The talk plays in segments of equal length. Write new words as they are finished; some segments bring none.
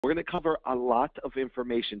We're going to cover a lot of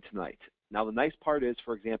information tonight. Now, the nice part is,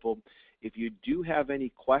 for example, if you do have any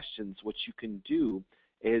questions, what you can do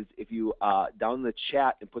is if you down in the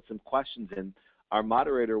chat and put some questions in, our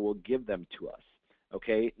moderator will give them to us.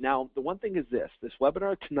 Okay. Now, the one thing is this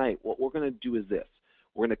webinar tonight, what we're going to do is this.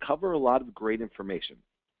 We're going to cover a lot of great information,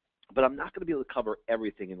 but I'm not going to be able to cover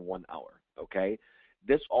everything in 1 hour. Okay.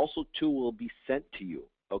 This also too will be sent to you.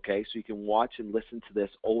 Okay. So you can watch and listen to this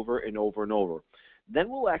over and over and over. Then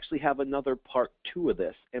we'll actually have another part 2 of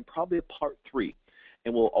this and probably a part 3,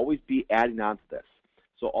 and we'll always be adding on to this.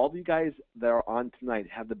 So all of you guys that are on tonight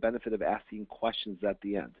have the benefit of asking questions at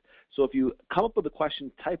the end. So if you come up with a question,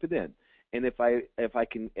 type it in, and if I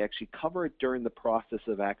can actually cover it during the process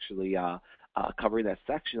of actually covering that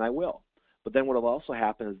section, I will. But then what will also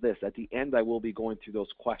happen is this: at the end, I will be going through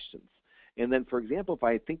those questions. And then, for example, if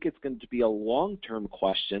I think it's going to be a long-term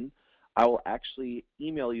question, I will actually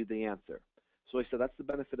email you the answer. So I said that's the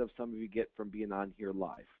benefit of some of you get from being on here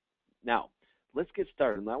live. Now, let's get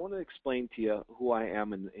started. And I want to explain to you who I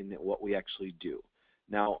am and what we actually do.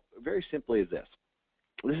 Now, very simply is this.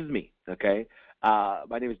 This is me, okay?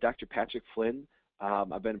 My name is Dr. Patrick Flynn.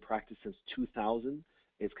 I've been in practice since 2000.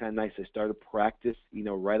 It's kind of nice. I started practice,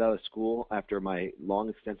 right out of school after my long,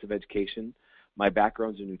 extensive education. My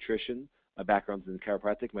background's in nutrition. My background's in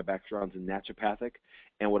chiropractic. My background's in naturopathic.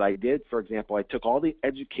 And what I did, for example, I took all the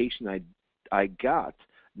education I got,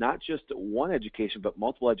 not just one education, but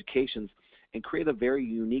multiple educations, and create a very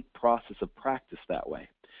unique process of practice that way.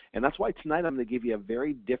 And that's why tonight I'm going to give you a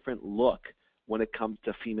very different look when it comes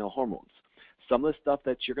to female hormones. Some of the stuff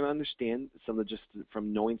that you're going to understand, some of just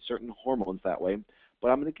from knowing certain hormones that way, but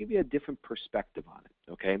I'm going to give you a different perspective on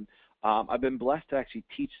it, okay? I've been blessed to actually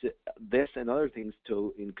teach this and other things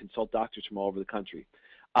and consult doctors from all over the country.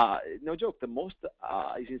 No joke, the most,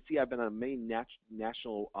 as you can see, I've been on many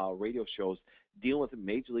national radio shows dealing with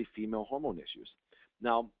majorly female hormone issues.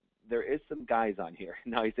 Now, there is some guys on here.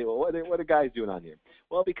 Now you say, well, what are guys doing on here?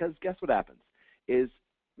 Well, because guess what happens is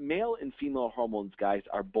male and female hormones, guys,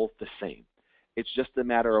 are both the same. It's just a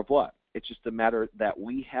matter of what? It's just a matter that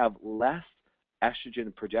we have less estrogen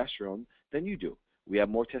and progesterone than you do. We have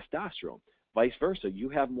more testosterone. Vice versa, you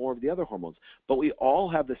have more of the other hormones. But we all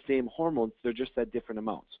have the same hormones, they're just at different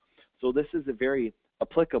amounts. So this is very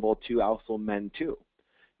applicable to also men too.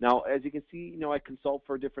 Now, as you can see, I consult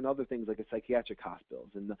for different other things like a psychiatric hospitals,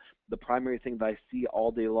 and the primary thing that I see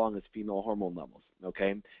all day long is female hormone levels,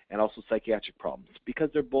 okay, and also psychiatric problems, because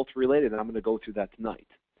they're both related, and I'm going to go through that tonight.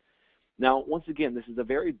 Now, once again, this is a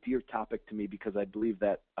very dear topic to me because I believe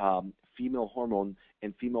that female hormone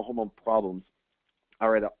and female hormone problems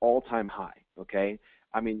are at an all-time high, okay?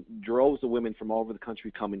 I mean, droves of women from all over the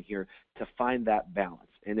country come in here to find that balance.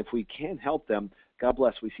 And if we can help them, God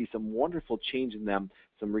bless, we see some wonderful change in them,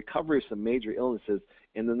 some recovery of some major illnesses.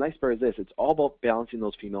 And the nice part is this, it's all about balancing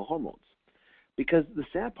those female hormones. Because the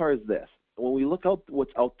sad part is this, when we look out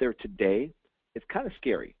what's out there today, it's kind of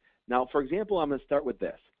scary. Now, for example, I'm going to start with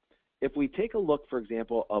this. If we take a look, for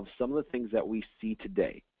example, of some of the things that we see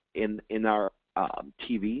today in our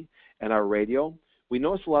TV and our radio, we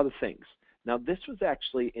notice a lot of things. Now, this was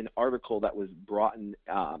actually an article that was brought in,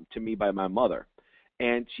 to me by my mother,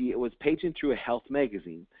 and she was paging through a health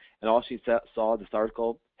magazine, and all she saw this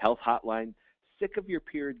article, Health Hotline, sick of your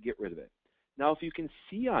period, get rid of it. Now, if you can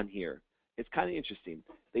see on here, it's kind of interesting.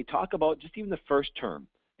 They talk about just even the first term.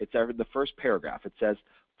 It's the first paragraph. It says,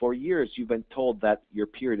 for years you've been told that your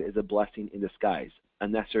period is a blessing in disguise, a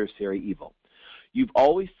necessary evil. You've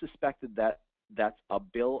always suspected that that's a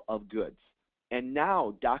bill of goods. And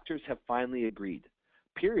now doctors have finally agreed.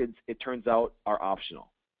 Periods, it turns out, are optional.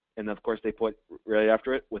 And of course, they put right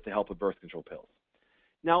after it, with the help of birth control pills.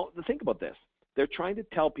 Now, think about this. They're trying to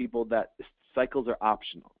tell people that cycles are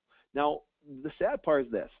optional. Now, the sad part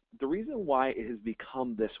is this. The reason why it has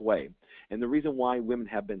become this way, and the reason why women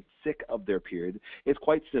have been sick of their period, is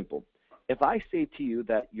quite simple. If I say to you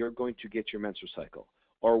that you're going to get your menstrual cycle,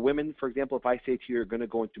 or women, for example, if I say to you you're going to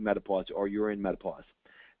go into menopause or you're in menopause,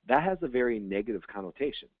 that has a very negative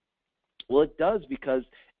connotation. Well, it does because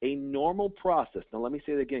a normal process, now let me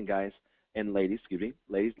say it again, guys, and ladies,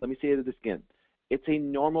 ladies, let me say it again. It's a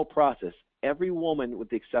normal process. Every woman, with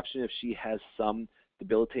the exception if she has some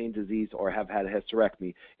debilitating disease or have had a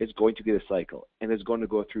hysterectomy, is going to get a cycle and is going to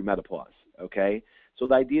go through menopause, okay? So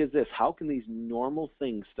the idea is this: how can these normal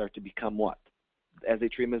things start to become what? As they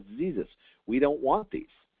treat them as diseases. We don't want these.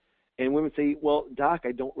 And women say, well, doc,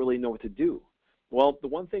 I don't really know what to do. Well, the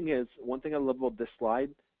one thing I love about this slide,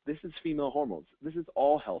 this is female hormones. This is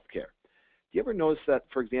all health care. Do you ever notice that,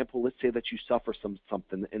 for example, let's say that you suffer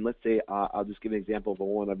something, and let's say, I'll just give an example of a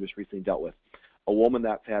woman I've just recently dealt with, a woman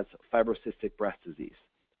that has fibrocystic breast disease,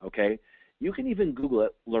 okay? You can even Google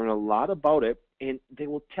it, learn a lot about it, and they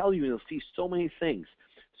will tell you, and you'll see so many things.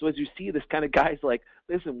 So as you see this kind of guy's like,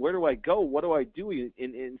 listen, where do I go? What do I do?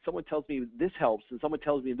 And someone tells me this helps, and someone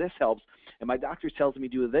tells me this helps, and my doctor tells me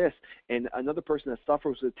do this, and another person that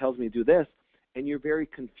suffers with it tells me do this, and you're very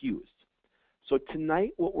confused. So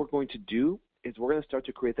tonight what we're going to do is we're going to start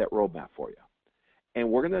to create that roadmap for you. And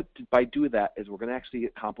we're going to, by doing that, is we're going to actually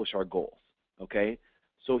accomplish our goals, okay?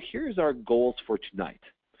 So here's our goals for tonight.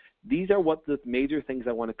 These are what the major things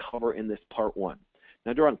I want to cover in this part one.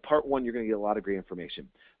 Now, during part one, you're going to get a lot of great information,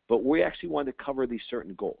 but we actually want to cover these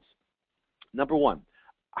certain goals. Number one,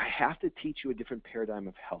 I have to teach you a different paradigm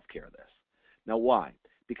of healthcare of this. Now, why?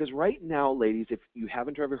 Because right now, ladies, if you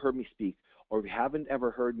haven't ever heard me speak, or if you haven't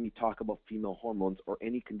ever heard me talk about female hormones or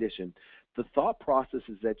any condition, the thought process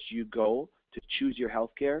is that you go to choose your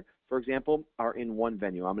healthcare, for example, are in one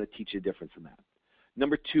venue. I'm going to teach you a difference in that.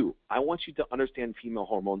 Number two, I want you to understand female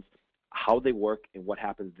hormones, how they work, and what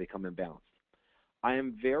happens if they come imbalanced. I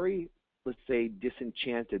am very, let's say,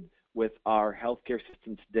 disenchanted with our healthcare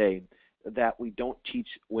system today that we don't teach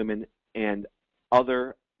women and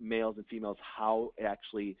other males and females how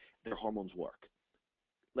actually their hormones work.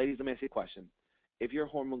 Ladies, let me ask you a question. If your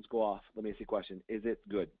hormones go off, let me ask you a question. Is it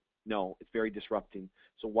good? No, it's very disrupting.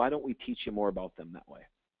 So why don't we teach you more about them that way?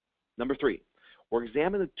 Number three, we're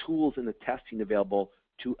examining the tools and the testing available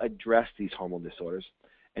to address these hormone disorders.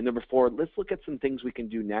 And number four, let's look at some things we can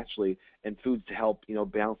do naturally and foods to help,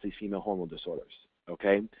 balance these female hormone disorders.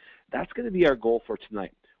 Okay, that's going to be our goal for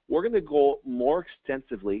tonight. We're going to go more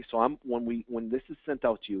extensively. So when this is sent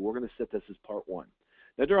out to you, we're going to set this as part one.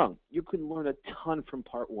 Now, Durang, you can learn a ton from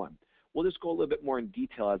part one. We'll just go a little bit more in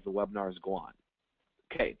detail as the webinars go on.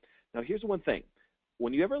 Okay, now here's one thing.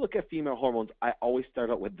 When you ever look at female hormones, I always start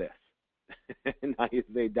out with this. And now you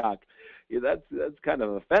say, Doc, that's kind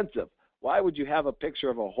of offensive. Why would you have a picture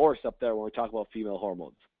of a horse up there when we talk about female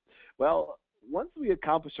hormones? Well, once we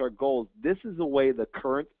accomplish our goals, this is the way the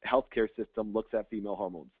current healthcare system looks at female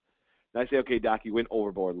hormones. And I say, okay, Doc, you went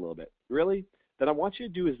overboard a little bit. Really? Then I want you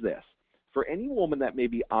to do is this. For any woman that may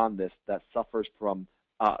be on this that suffers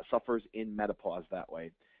in menopause that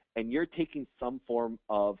way, and you're taking some form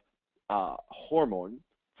of hormone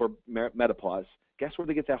for menopause, guess where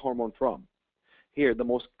they get that hormone from? Here, the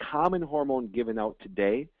most common hormone given out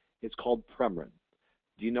today is called Premarin.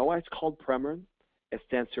 Do you know why it's called Premarin? It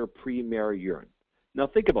stands for pre-mare urine. Now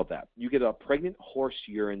think about that. You get a pregnant horse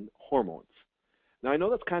urine hormones. Now I know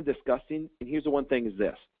that's kind of disgusting, and here's the one thing is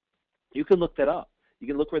this. You can look that up. You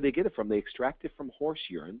can look where they get it from. They extract it from horse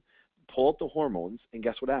urine, pull out the hormones, and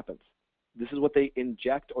guess what happens? This is what they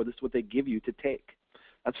inject, or this is what they give you to take.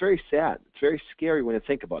 That's very sad. It's very scary when you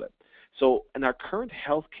think about it. So in our current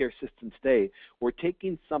healthcare system today, we're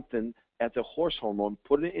taking something as a horse hormone,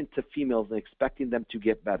 putting it into females and expecting them to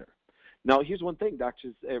get better. Now, here's one thing.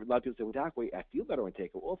 Doctors, a lot of people say, well, Doc, wait, I feel better when I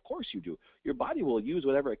take it. Well, of course you do. Your body will use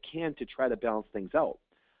whatever it can to try to balance things out.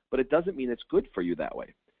 But it doesn't mean it's good for you that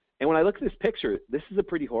way. And when I look at this picture, this is a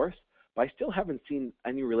pretty horse, but I still haven't seen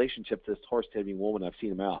any relationship to this horse to any woman I've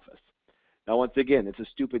seen in my office. Now, once again, it's a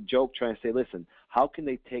stupid joke trying to say, listen, how can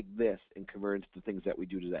they take this and convert it into things that we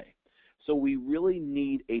do today? So we really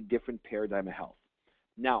need a different paradigm of health.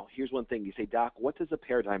 Now, here's one thing. You say, Doc, what does a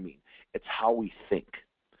paradigm mean? It's how we think.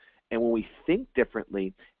 And when we think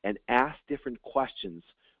differently and ask different questions,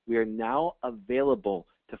 we are now available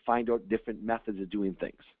to find out different methods of doing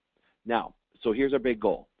things. Now, so here's our big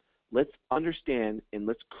goal. Let's understand and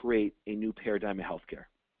let's create a new paradigm of healthcare.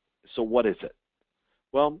 So what is it?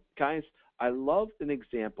 Well, guys, I love an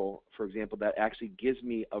example, for example, that actually gives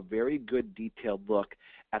me a very good detailed look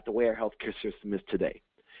at the way our healthcare system is today.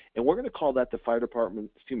 And we're going to call that the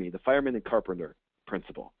the fireman and carpenter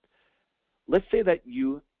principle. Let's say that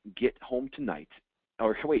you get home tonight,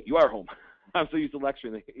 or wait, you are home. I'm so used to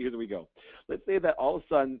lecturing, here we go. Let's say that all of a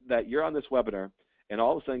sudden that you're on this webinar, and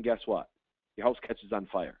all of a sudden, guess what? Your house catches on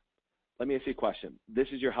fire. Let me ask you a question. This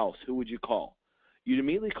is your house. Who would you call? You'd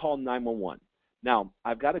immediately call 911. Now,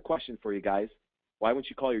 I've got a question for you guys. Why wouldn't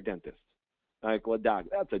you call your dentist? Like, well, Doc,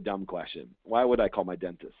 that's a dumb question. Why would I call my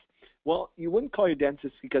dentist? Well, you wouldn't call your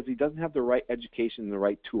dentist because he doesn't have the right education and the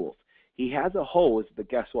right tools. He has a hose, but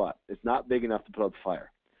guess what? It's not big enough to put out the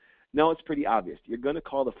fire. No, it's pretty obvious. You're going to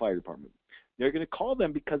call the fire department. You're going to call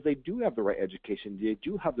them because they do have the right education. They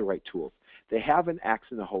do have the right tools. They have an axe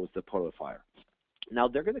and a hose to put out the fire. Now,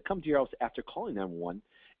 they're going to come to your house after calling 911,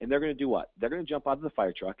 and they're going to do what? They're going to jump out of the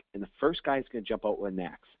fire truck, and the first guy is going to jump out with an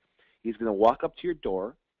axe. He's going to walk up to your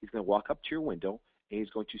door. He's going to walk up to your window, and he's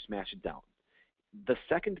going to smash it down. The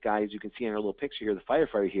second guy, as you can see in our little picture here, the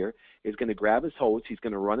firefighter here, is going to grab his hose. He's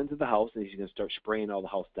going to run into the house, and he's going to start spraying all the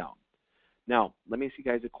house down. Now, let me ask you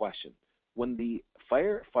guys a question. When the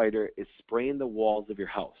firefighter is spraying the walls of your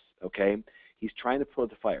house, okay, he's trying to put out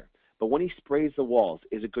the fire. But when he sprays the walls,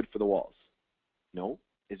 is it good for the walls? No.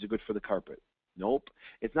 Is it good for the carpet? Nope.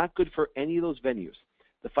 It's not good for any of those venues.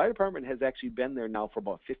 The fire department has actually been there now for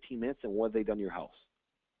about 15 minutes, and what have they done to your house?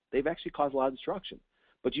 They've actually caused a lot of destruction.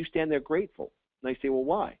 But you stand there grateful. And I say, well,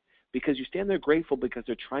 why? Because you stand there grateful because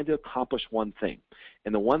they're trying to accomplish one thing.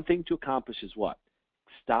 And the one thing to accomplish is what?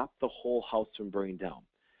 Stop the whole house from burning down.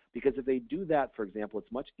 Because if they do that, for example,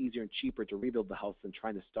 it's much easier and cheaper to rebuild the house than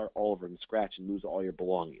trying to start all over from scratch and lose all your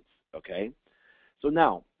belongings, okay? So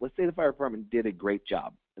now, let's say the fire department did a great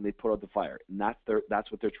job and they put out the fire, and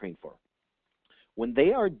that's what they're trained for. When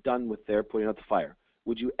they are done with their putting out the fire,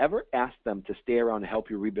 would you ever ask them to stay around and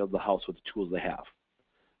help you rebuild the house with the tools they have?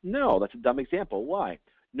 No, that's a dumb example. Why?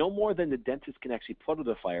 No more than the dentist can actually put out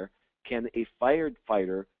a fire can a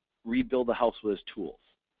firefighter rebuild the house with his tools.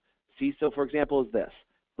 See, so for example is this.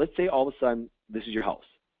 Let's say all of a sudden this is your house.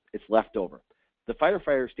 It's left over. The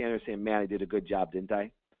firefighter is standing there saying, man, I did a good job, didn't I?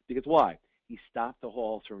 Because why? He stopped the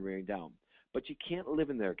whole house from burning down. But you can't live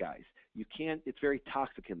in there, guys. You can't. It's very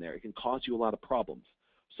toxic in there. It can cause you a lot of problems.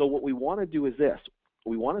 So what we want to do is this.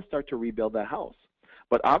 We want to start to rebuild that house.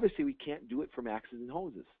 But obviously we can't do it from axes and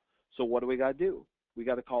hoses. So what do we got to do? We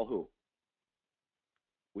got to call who?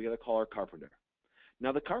 We got to call our carpenter.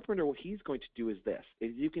 Now the carpenter, what he's going to do is this. As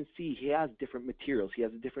you can see, he has different materials. He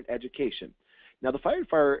has a different education. Now the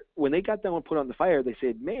firefighter, when they got done and put on the fire, they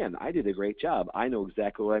said, man, I did a great job. I know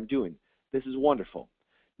exactly what I'm doing. This is wonderful.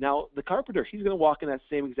 Now the carpenter, he's going to walk in that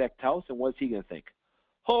same exact house, and what's he going to think?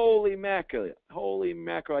 Holy mackerel,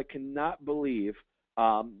 I cannot believe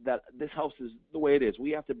that this house is the way it is. We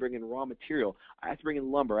have to bring in raw material. I have to bring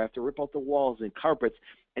in lumber. I have to rip out the walls and carpets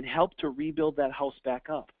and help to rebuild that house back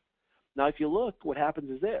up. Now, if you look, what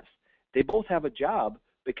happens is this. They both have a job,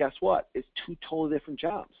 but guess what? It's two totally different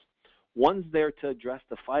jobs. One's there to address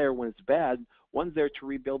the fire when it's bad. One's there to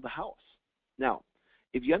rebuild the house. Now,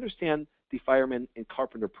 if you understand the fireman and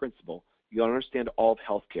carpenter principle, you'll understand all of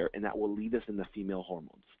healthcare, and that will lead us into female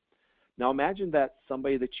hormones. Now, imagine that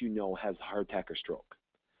somebody that you know has a heart attack or stroke.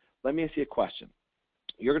 Let me ask you a question.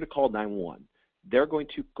 You're going to call 911. They're going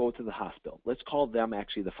to go to the hospital. Let's call them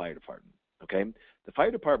actually the fire department. Okay? The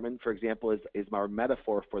fire department, for example, is our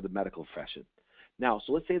metaphor for the medical profession. Now,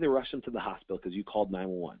 so let's say they rush them to the hospital because you called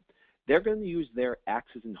 911. They're going to use their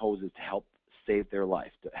axes and hoses to help save their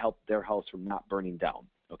life, to help their house from not burning down.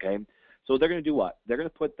 Okay? So they're going to do what? They're going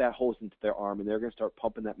to put that hose into their arm, and they're going to start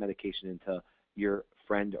pumping that medication into your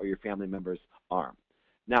friend or your family member's arm.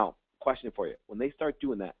 Now, question for you. When they start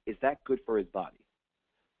doing that, is that good for his body?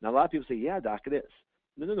 Now, a lot of people say, yeah, doc, it is.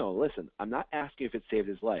 No, listen, I'm not asking if it saved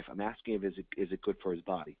his life. I'm asking if is it good for his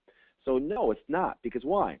body. So no, it's not, because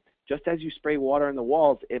why? Just as you spray water on the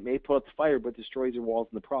walls, it may put out the fire but destroys your walls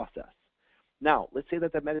in the process. Now, let's say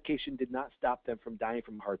that medication did not stop them from dying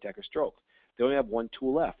from a heart attack or stroke. They only have one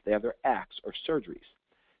tool left. They have their axe or surgeries.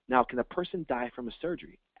 Now, can a person die from a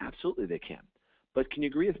surgery? Absolutely they can. But can you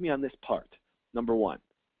agree with me on this part? Number one,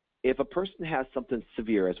 if a person has something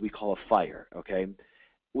severe, as we call a fire, okay,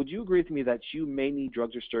 would you agree with me that you may need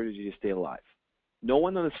drugs or surgery to stay alive? No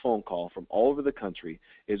one on this phone call from all over the country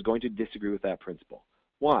is going to disagree with that principle.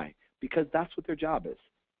 Why? Because that's what their job is.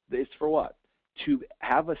 It's for what? To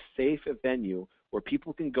have a safe venue where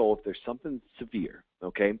people can go if there's something severe,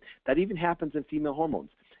 okay? That even happens in female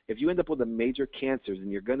hormones. If you end up with a major cancers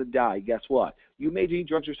and you're going to die, guess what? You may need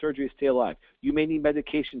drugs or surgery to stay alive. You may need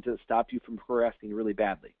medication to stop you from harassing really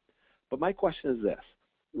badly. But my question is this.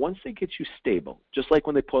 Once they get you stable, just like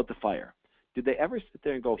when they put out the fire, did they ever sit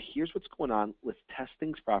there and go, here's what's going on, let's test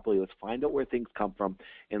things properly, let's find out where things come from,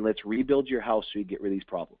 and let's rebuild your house so you get rid of these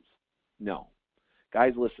problems? No.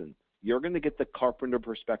 Guys, listen, you're going to get the carpenter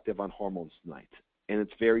perspective on hormones tonight, and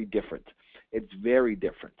it's very different. It's very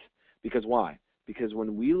different. Because why? Because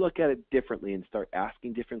when we look at it differently and start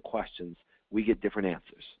asking different questions, we get different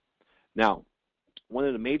answers. Now, one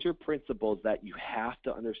of the major principles that you have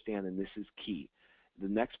to understand, and this is key, the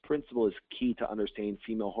next principle is key to understanding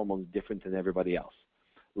female hormones different than everybody else.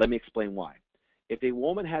 Let me explain why. If a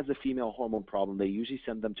woman has a female hormone problem, they usually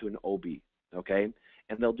send them to an OB, okay?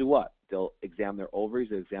 And they'll do what? They'll examine their ovaries,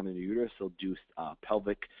 they'll examine their uterus, they'll do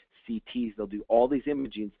pelvic CTs, they'll do all these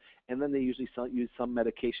imagings, and then they usually use some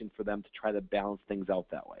medication for them to try to balance things out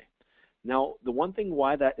that way. Now, the one thing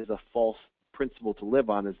why that is a false principle to live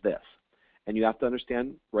on is this, and you have to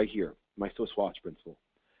understand right here, my Swiss watch principle.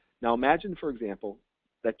 Now imagine, for example,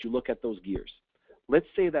 that you look at those gears. Let's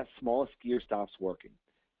say that smallest gear stops working.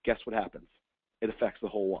 Guess what happens? It affects the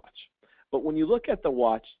whole watch. But when you look at the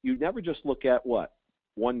watch, you never just look at what?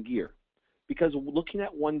 One gear. Because looking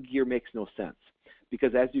at one gear makes no sense.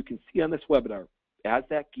 Because as you can see on this webinar, as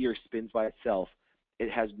that gear spins by itself,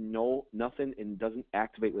 it has nothing and doesn't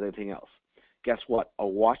activate with anything else. Guess what? A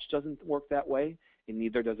watch doesn't work that way, and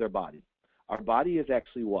neither does our body. Our body is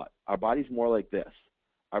actually what? Our body is more like this.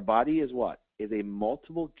 Our body is what? Is a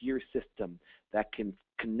multiple gear system that can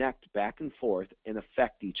connect back and forth and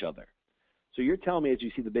affect each other. So you're telling me as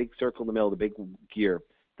you see the big circle in the middle, the big gear,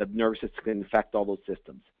 the nervous system can affect all those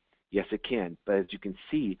systems. Yes, it can. But as you can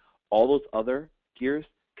see, all those other gears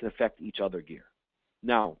can affect each other gear.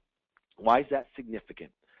 Now, why is that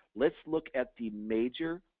significant? Let's look at the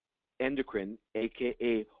major endocrine,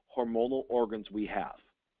 aka hormonal organs we have.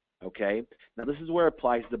 Okay? Now this is where it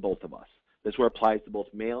applies to both of us. This is where it applies to both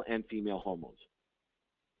male and female hormones.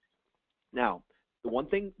 Now, the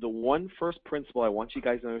one first principle I want you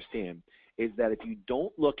guys to understand is that if you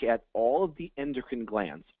don't look at all of the endocrine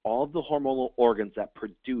glands, all of the hormonal organs that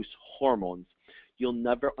produce hormones, you'll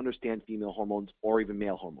never understand female hormones or even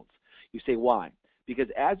male hormones. You say, why? Because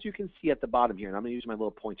as you can see at the bottom here, and I'm going to use my little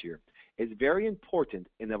pointer here, it's very important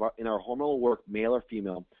in our hormonal work, male or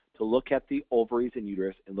female, to look at the ovaries and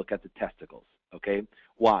uterus and look at the testicles. Okay?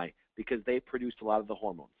 Why? Because they produce a lot of the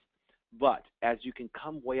hormones. But as you can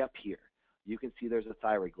come way up here, you can see there's a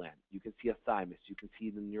thyroid gland. You can see a thymus. You can see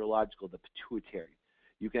the neurological, the pituitary.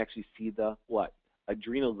 You can actually see the what?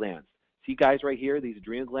 Adrenal glands. See, guys, right here, these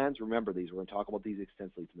adrenal glands, remember these. We're going to talk about these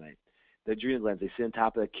extensively tonight. The adrenal glands, they sit on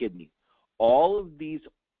top of the kidney. All of these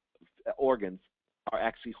organs are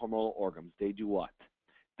actually hormonal organs. They do what?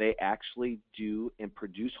 They actually do and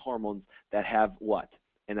produce hormones that have what?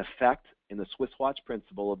 An effect in the Swiss watch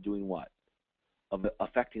principle of doing what? Of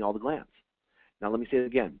affecting all the glands. Now, let me say it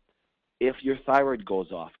again. If your thyroid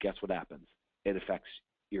goes off, guess what happens? It affects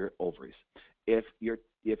your ovaries. If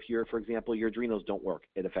for example, your adrenals don't work,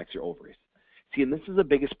 it affects your ovaries. See, and this is the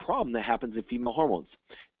biggest problem that happens in female hormones.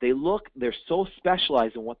 They're so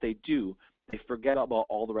specialized in what they do, they forget about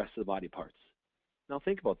all the rest of the body parts. Now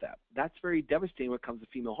think about that. That's very devastating when it comes to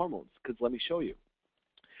female hormones, because let me show you.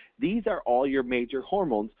 These are all your major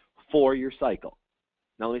hormones for your cycle.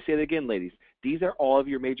 Now let me say it again, ladies. These are all of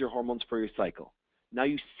your major hormones for your cycle. Now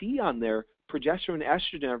you see on there, progesterone and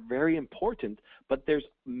estrogen are very important, but there's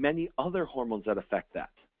many other hormones that affect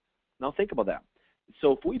that. Now think about that.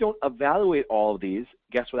 So if we don't evaluate all of these,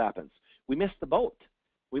 guess what happens? We miss the boat.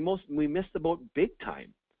 We miss the boat big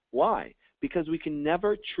time. Why? Because we can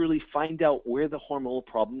never truly find out where the hormonal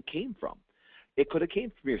problem came from. It could have came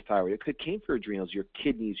from your thyroid. It could have came from your adrenals, your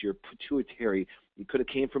kidneys, your pituitary. It could have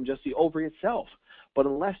came from just the ovary itself. But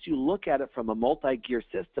unless you look at it from a multi-gear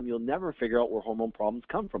system, you'll never figure out where hormone problems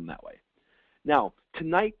come from that way. Now,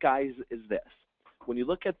 tonight, guys, is this. When you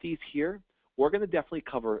look at these here, we're going to definitely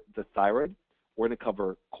cover the thyroid. We're going to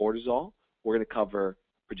cover cortisol. We're going to cover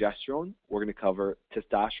progesterone. We're going to cover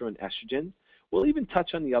testosterone, estrogen. We'll even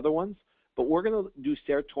touch on the other ones, but we're going to do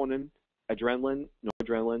serotonin, adrenaline,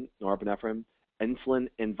 noradrenaline, norepinephrine, insulin,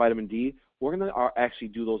 and vitamin D. We're going to actually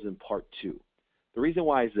do those in part 2. The reason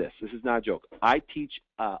why is this. This is not a joke. I teach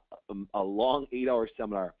a long 8-hour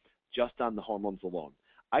seminar just on the hormones alone.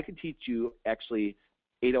 I could teach you actually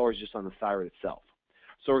 8 hours just on the thyroid itself.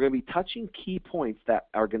 So we're going to be touching key points that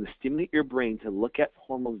are going to stimulate your brain to look at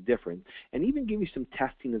hormones different and even give you some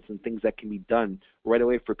testing and some things that can be done right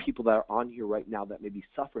away for people that are on here right now that may be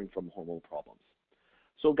suffering from hormonal problems.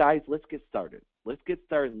 So guys, let's get started. Let's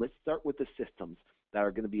start with the systems that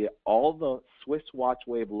are going to be all the Swiss watch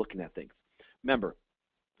way of looking at things. Remember,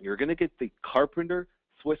 you're going to get the carpenter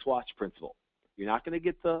Swiss watch principle. You're not going to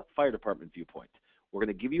get the fire department viewpoint. We're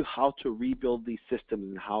going to give you how to rebuild these systems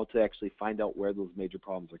and how to actually find out where those major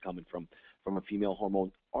problems are coming from a female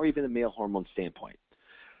hormone or even a male hormone standpoint.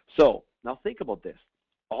 So now think about this.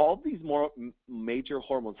 All these major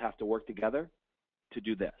hormones have to work together to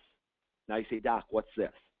do this. Now you say, Doc, what's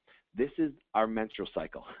this? This is our menstrual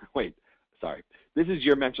cycle. Wait, sorry. This is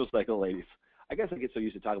your menstrual cycle, ladies. I guess I get so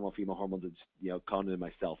used to talking about female hormones, it's, counting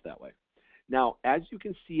myself that way. Now, as you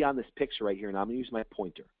can see on this picture right here, and I'm going to use my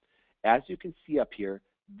pointer. As you can see up here,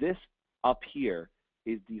 this up here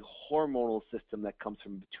is the hormonal system that comes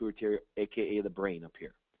from the pituitary, aka the brain up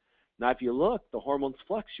here. Now, if you look, the hormones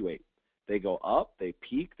fluctuate. They go up, they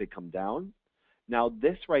peak, they come down. Now,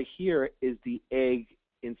 this right here is the egg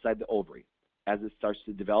inside the ovary. As it starts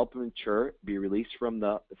to develop and mature, be released from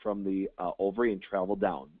the ovary and travel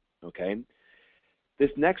down. Okay. This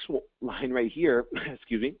next line right here,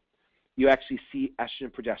 excuse me, you actually see estrogen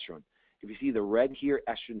and progesterone. If you see the red here,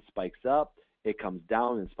 estrogen spikes up, it comes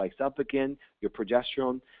down and spikes up again, your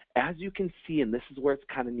progesterone. As you can see, and this is where it's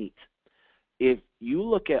kind of neat, if you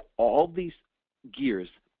look at all these gears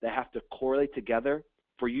that have to correlate together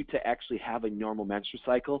for you to actually have a normal menstrual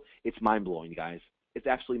cycle, it's mind-blowing, guys. It's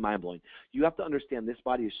absolutely mind-blowing. You have to understand this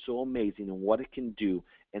body is so amazing and what it can do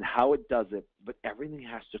and how it does it, but everything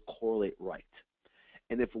has to correlate right.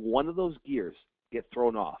 And if one of those gears get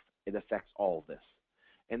thrown off, it affects all of this.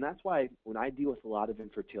 And that's why when I deal with a lot of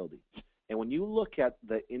infertility, and when you look at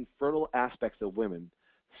the infertile aspects of women,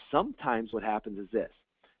 sometimes what happens is this.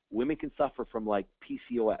 Women can suffer from like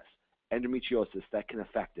PCOS, endometriosis, that can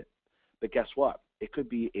affect it. But guess what? It could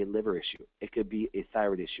be a liver issue. It could be a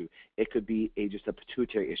thyroid issue. It could be just a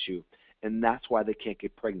pituitary issue. And that's why they can't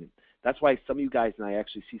get pregnant. That's why some of you guys, and I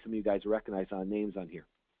actually see some of you guys recognize names on here.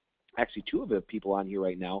 Actually, two of the people on here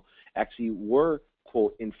right now actually were,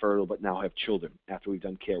 quote, infertile, but now have children after we've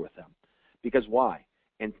done care with them. Because why?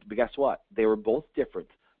 And guess what? They were both different.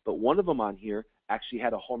 But one of them on here actually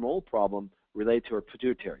had a hormonal problem related to her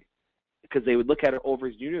pituitary. Because they would look at her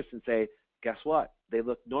ovaries and uterus and say, guess what? They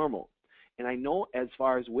look normal. And I know as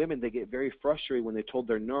far as women, they get very frustrated when they're told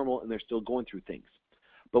they're normal and they're still going through things.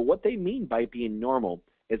 But what they mean by being normal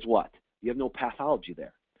is what? You have no pathology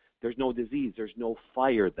there. There's no disease. There's no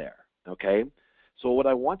fire there, okay? So what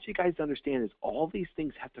I want you guys to understand is all these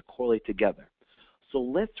things have to correlate together. So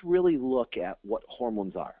let's really look at what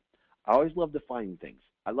hormones are. I always love defining things.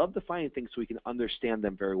 I love defining things so we can understand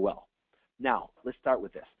them very well. Now, let's start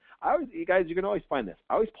with this. You guys, you can always find this.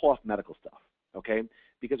 I always pull off medical stuff, okay?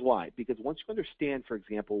 Because why? Because once you understand, for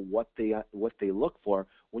example, what they look for,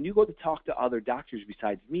 when you go to talk to other doctors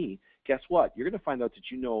besides me, guess what? You're going to find out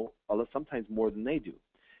that you know sometimes more than they do.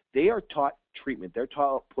 They are taught treatment. They're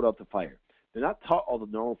taught put out the fire. They're not taught all the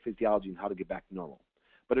normal physiology and how to get back to normal.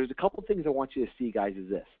 But there's a couple things I want you to see, guys, is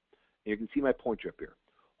this. And you can see my pointer up here.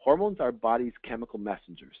 Hormones are body's chemical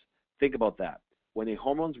messengers. Think about that. When a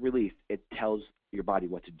hormone's released, it tells your body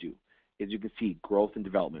what to do. As you can see, growth and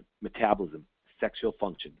development, metabolism, sexual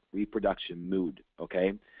function, reproduction, mood,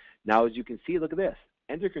 okay? Now, as you can see, look at this.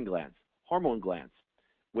 Endocrine glands, hormone glands,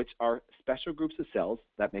 which are special groups of cells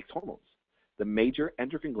that makes hormones. The major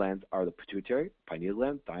endocrine glands are the pituitary, pineal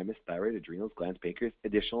gland, thymus, thyroid, adrenals, glands, pancreas,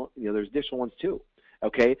 there's additional ones too.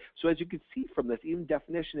 Okay, so as you can see from this even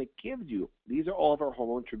definition it gives you, these are all of our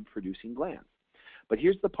hormone-producing glands. But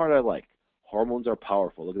here's the part I like. Hormones are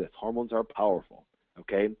powerful. Look at this. Hormones are powerful.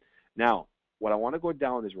 Okay, now what I want to go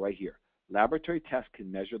down is right here. Laboratory tests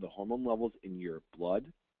can measure the hormone levels in your blood,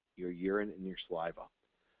 your urine, and your saliva.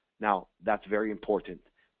 Now, that's very important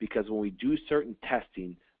because when we do certain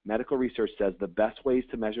testing, medical research says the best ways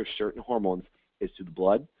to measure certain hormones is through the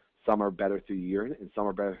blood. Some are better through urine, and some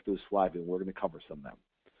are better through saliva, and we're going to cover some of them.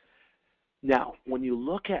 Now, when you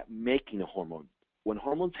look at making a hormone, when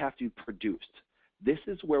hormones have to be produced, this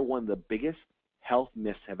is where one of the biggest health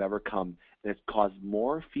myths have ever come, and it's caused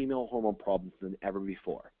more female hormone problems than ever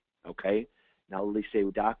before. Okay? Now, let's say,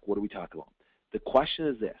 Doc, what are we talking about? The question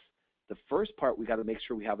is this. The first part, we got to make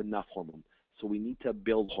sure we have enough hormone, so we need to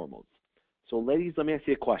build hormones. So, ladies, let me ask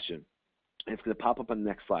you a question, and it's going to pop up on the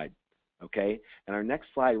next slide. Okay, and our next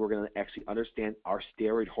slide, we're going to actually understand our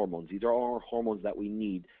steroid hormones. These are all our hormones that we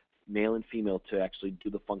need, male and female, to actually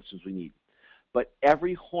do the functions we need. But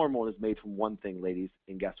every hormone is made from one thing, ladies,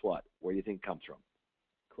 and guess what? Where do you think it comes from?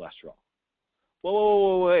 Cholesterol.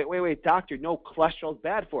 Wait, doctor, no, cholesterol is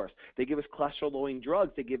bad for us. They give us cholesterol-lowering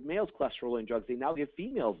drugs. They give males cholesterol-lowering drugs. They now give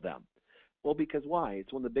females them. Well, because why?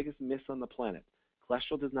 It's one of the biggest myths on the planet.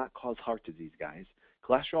 Cholesterol does not cause heart disease, guys.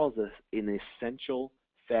 Cholesterol is an essential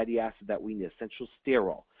fatty acid that we need, essential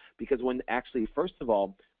sterol. Because when actually, first of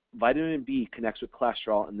all, vitamin B connects with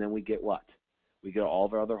cholesterol, and then we get what? We get all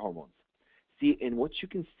of our other hormones. See, and what you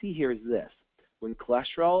can see here is this. When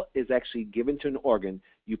cholesterol is actually given to an organ,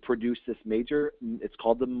 you produce this major, it's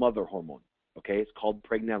called the mother hormone. Okay, it's called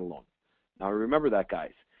pregnenolone. Now remember that,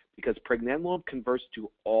 guys, because pregnenolone converts to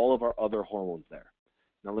all of our other hormones there.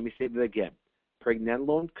 Now let me say that again.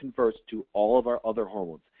 Pregnenolone converts to all of our other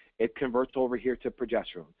hormones. It converts over here to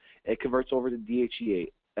progesterone. It converts over to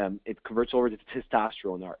DHEA. It converts over to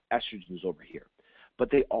testosterone, our estrogens over here.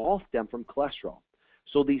 But they all stem from cholesterol.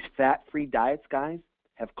 So these fat-free diets, guys,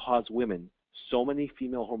 have caused women so many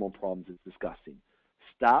female hormone problems. It's disgusting.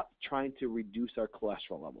 Stop trying to reduce our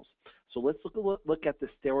cholesterol levels. So let's look at the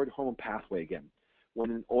steroid hormone pathway again.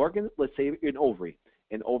 When an organ, let's say an ovary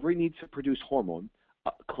needs to produce hormone,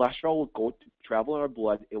 cholesterol will travel in our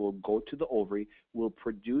blood. It will go to the ovary, will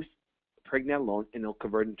produce pregnenolone, and it'll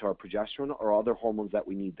convert into our progesterone or other hormones that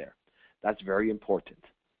we need there. That's very important.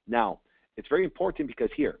 Now, it's very important because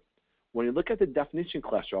here, when you look at the definition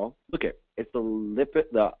of cholesterol, look at it's the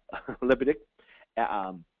lipidic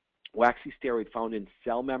waxy steroid found in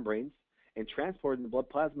cell membranes and transported in the blood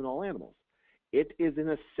plasma in all animals. It is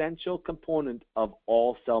an essential component of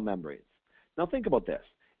all cell membranes. Now think about this.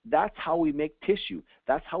 That's how we make tissue.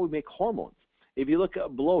 That's how we make hormones. If you look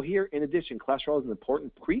below here, in addition, cholesterol is an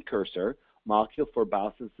important precursor molecule for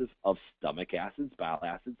biosynthesis of stomach acids, bile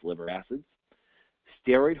acids, liver acids,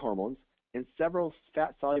 steroid hormones, and several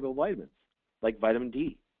fat-soluble vitamins, like vitamin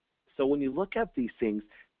D. So when you look at these things,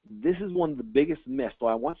 this is one of the biggest myths. So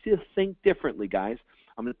I want you to think differently, guys.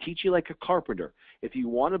 I'm going to teach you like a carpenter. If you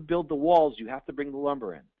want to build the walls, you have to bring the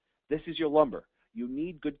lumber in. This is your lumber. You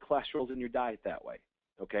need good cholesterols in your diet that way,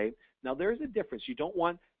 okay? Now, there is a difference. You don't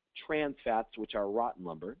want trans fats, which are rotten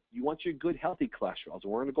lumber. You want your good, healthy cholesterols,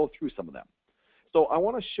 and we're going to go through some of them. So I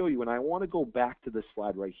want to show you, and I want to go back to this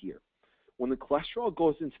slide right here. When the cholesterol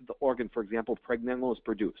goes into the organ, for example, pregnenolone is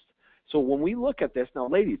produced. So when we look at this, now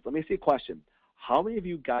ladies, let me ask you a question. How many of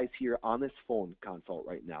you guys here on this phone consult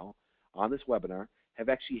right now, on this webinar, have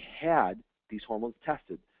actually had these hormones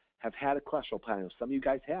tested, have had a cholesterol panel? Some of you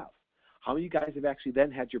guys have. How many of you guys have actually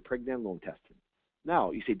then had your pregnenolone tested?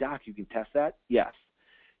 Now, you say, Doc, you can test that? Yes.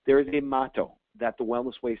 There is a motto that the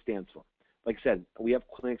Wellness Way stands for. Like I said, we have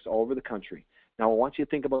clinics all over the country. Now, I want you to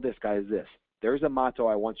think about this, guys, this. There's a motto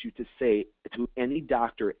I want you to say to any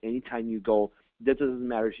doctor anytime you go. That doesn't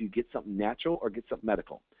matter if you get something natural or get something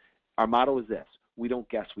medical. Our motto is this: we don't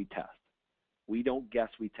guess, we test. We don't guess,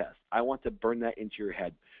 we test. I want to burn that into your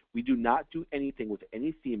head. We do not do anything with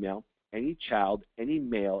any female, any child, any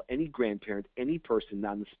male, any grandparent, any person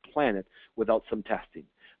on this planet without some testing.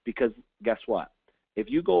 Because guess what? If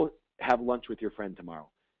you go have lunch with your friend tomorrow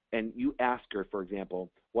and you ask her, for example,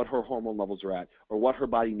 what her hormone levels are at or what her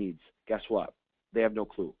body needs, guess what? They have no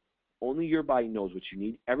clue. Only your body knows what you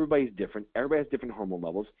need. Everybody's different. Everybody has different hormone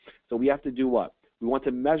levels. So we have to do what? We want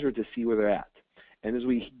to measure to see where they're at. And as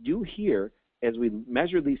we do here, as we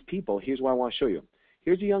measure these people, here's what I want to show you.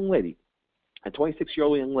 Here's a young lady, a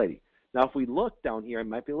 26-year-old young lady. Now, if we look down here, it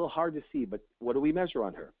might be a little hard to see, but what do we measure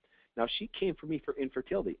on her? Now, she came for me for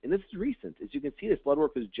infertility, and this is recent. As you can see, this blood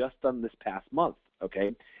work was just done this past month,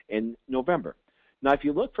 okay, in November. Now, if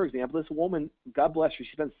you look, for example, this woman, God bless her,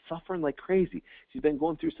 she's been suffering like crazy. She's been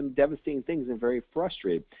going through some devastating things and very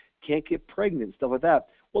frustrated. Can't get pregnant, stuff like that.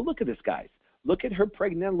 Well, look at this, guys. Look at her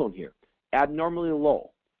pregnenolone here. Abnormally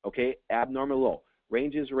low, okay, abnormally low.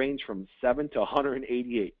 Ranges range from 7 to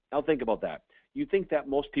 188. Now, think about that. You think that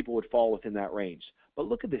most people would fall within that range. But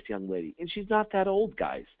look at this young lady, and she's not that old,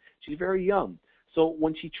 guys. She's very young. So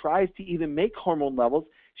when she tries to even make hormone levels,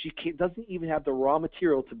 she doesn't even have the raw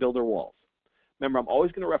material to build her walls. Remember, I'm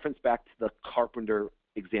always going to reference back to the carpenter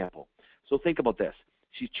example. So think about this.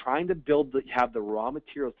 She's trying to have the raw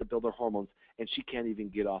materials to build her hormones, and she can't even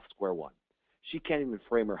get off square one. She can't even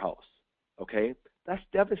frame her house, okay? That's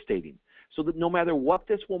devastating. So that no matter what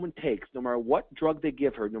this woman takes, no matter what drug they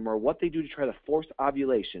give her, no matter what they do to try to force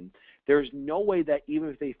ovulation, there's no way that even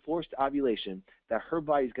if they forced ovulation, that her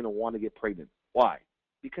body's going to want to get pregnant. Why?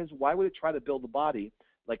 Because why would it try to build a body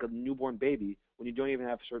like a newborn baby when you don't even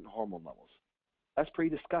have certain hormone levels? That's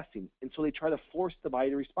pretty disgusting. And so they try to force the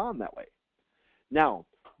body to respond that way. Now,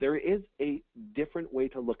 there is a different way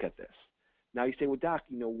to look at this. Now you say, well, Doc,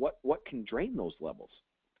 you know, what can drain those levels?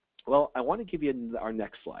 Well, I want to give you our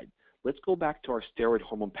next slide. Let's go back to our steroid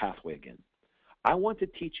hormone pathway again. I want to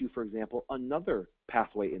teach you, for example, another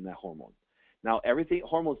pathway in that hormone. Now,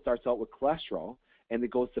 hormone starts out with cholesterol, and it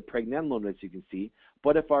goes to pregnenolone, as you can see.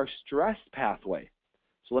 But if our stress pathway,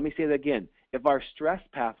 so let me say that again. If our stress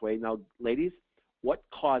pathway, now, ladies, what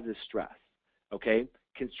causes stress? Okay,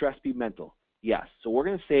 can stress be mental? Yes. So we're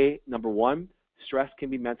going to say, number one, stress can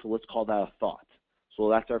be mental. Let's call that a thought. So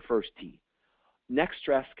that's our first T. Next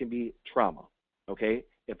stress can be trauma. Okay,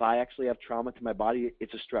 if I actually have trauma to my body,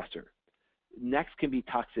 it's a stressor. Next can be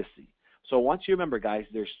toxicity. So I want you to remember, guys,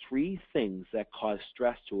 there's three things that cause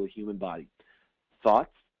stress to a human body: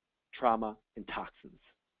 thoughts, trauma, and toxins.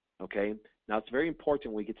 Okay? Now, it's very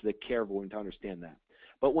important when we get to the care of a woman to understand that.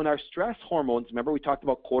 But when our stress hormones, remember we talked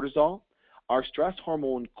about cortisol? Our stress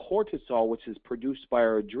hormone cortisol, which is produced by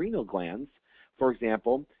our adrenal glands, for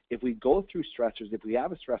example, if we go through stressors, if we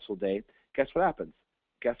have a stressful day, guess what happens?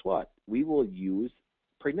 Guess what? We will use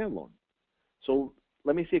pregnenolone. So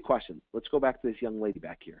let me see a question. Let's go back to this young lady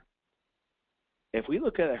back here. If we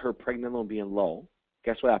look at her pregnenolone being low,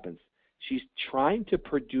 guess what happens? She's trying to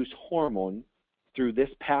produce hormone through this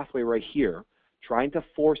pathway right here, trying to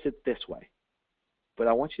force it this way. But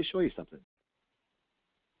I want you to show you something.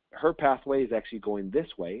 Her pathway is actually going this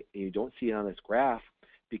way, and you don't see it on this graph,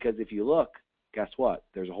 because if you look, guess what?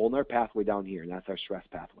 There's a whole other pathway down here, and that's our stress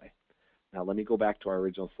pathway. Now let me go back to our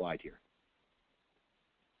original slide here.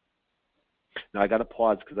 Now I got to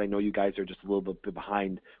pause because I know you guys are just a little bit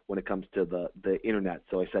behind when it comes to the internet,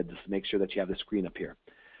 so I said just make sure that you have the screen up here.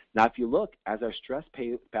 Now if you look, as our stress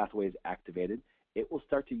pathway is activated, it will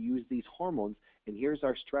start to use these hormones, and here's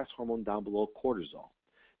our stress hormone down below, cortisol.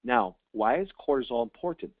 Now, why is cortisol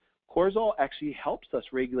important? Cortisol actually helps us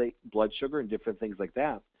regulate blood sugar and different things like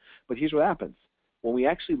that. But here's what happens. When we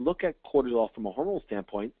actually look at cortisol from a hormonal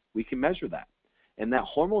standpoint, we can measure that. And that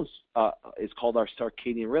hormone is called our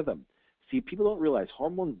circadian rhythm. See, people don't realize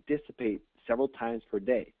hormones dissipate several times per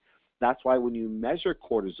day. That's why when you measure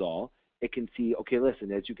cortisol, it can see, okay,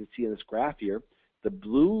 listen, as you can see in this graph here, the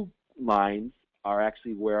blue lines are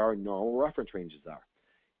actually where our normal reference ranges are.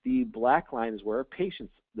 The black line is where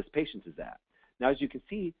this patient is at. Now, as you can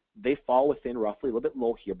see, they fall within roughly, a little bit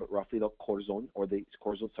low here, but roughly the cortisol or the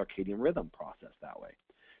cortisol circadian rhythm process that way.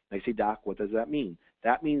 And I say, Doc, what does that mean?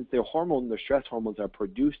 That means their stress hormones are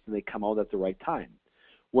produced and they come out at the right time.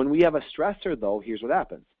 When we have a stressor, though, here's what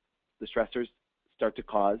happens. The stressors start to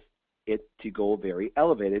cause it to go very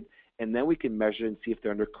elevated, and then we can measure and see if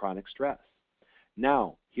they're under chronic stress.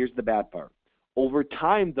 Now, here's the bad part. Over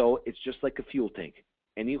time, though, it's just like a fuel tank.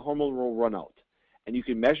 Any hormone will run out. And you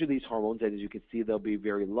can measure these hormones, and as you can see, they'll be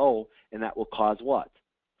very low, and that will cause what?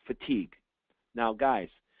 Fatigue. Now, guys,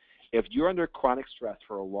 if you're under chronic stress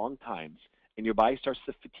for a long time and your body starts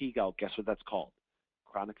to fatigue out, guess what that's called?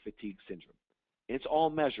 Chronic fatigue syndrome. It's all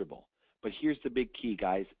measurable. But here's the big key,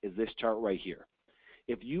 guys, is this chart right here.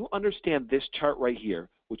 If you understand this chart right here,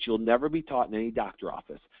 which you'll never be taught in any doctor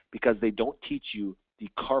office because they don't teach you the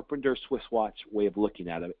Carpenter Swiss watch way of looking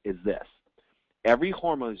at it, is this. Every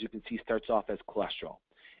hormone, as you can see, starts off as cholesterol.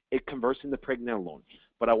 It converts into pregnenolone.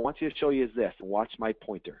 But I want you to show you is this, and watch my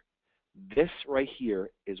pointer. This right here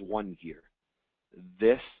is one gear.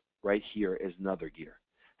 This right here is another gear.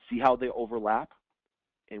 See how they overlap?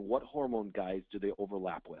 And what hormone, guys, do they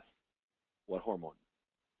overlap with? What hormone?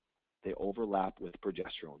 They overlap with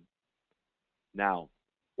progesterone. Now,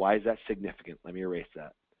 why is that significant? Let me erase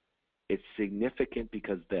that. It's significant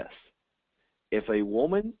because this. If a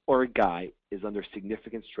woman or a guy is under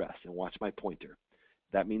significant stress, and watch my pointer,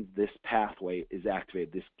 that means this pathway is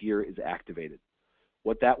activated, this gear is activated.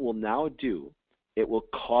 What that will now do, it will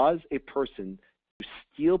cause a person to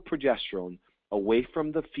steal progesterone away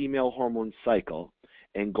from the female hormone cycle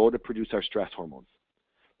and go to produce our stress hormones.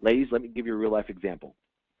 Ladies, let me give you a real life example.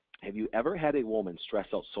 Have you ever had a woman stress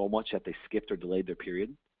out so much that they skipped or delayed their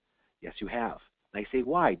period? Yes, you have. And I say,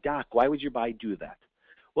 why? Doc, why would your body do that?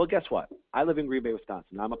 Well, guess what? I live in Green Bay,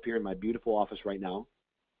 Wisconsin. I'm up here in my beautiful office right now.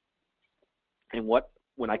 And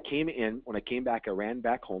when I came back, I ran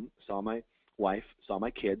back home, saw my wife, saw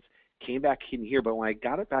my kids, came back in here. But when I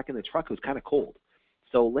got it back in the truck, it was kind of cold.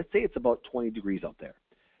 So let's say it's about 20 degrees out there.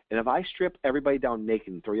 And if I strip everybody down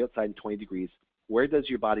naked and throw you outside in 20 degrees, where does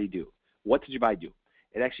your body do? What does your body do?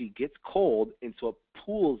 It actually gets cold, and so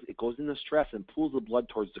it goes into stress and pulls the blood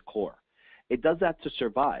towards the core. It does that to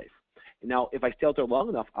survive. Now, if I stay out there long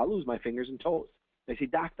enough, I'll lose my fingers and toes. They say,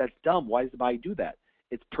 Doc, that's dumb. Why does the body do that?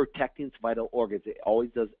 It's protecting its vital organs. It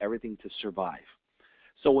always does everything to survive.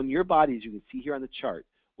 So when your body, as you can see here on the chart,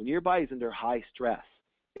 when your body is under high stress,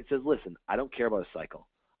 it says, listen, I don't care about a cycle.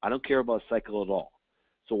 I don't care about a cycle at all.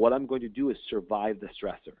 So what I'm going to do is survive the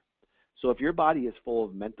stressor. So if your body is full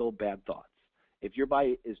of mental bad thoughts, if your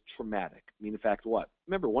body is traumatic, I mean, in fact, what?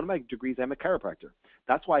 Remember, one of my degrees, I'm a chiropractor.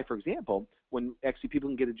 That's why, for example, when actually people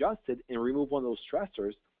can get adjusted and remove one of those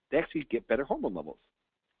stressors, they actually get better hormone levels.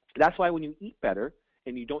 That's why when you eat better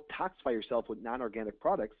and you don't toxify yourself with non-organic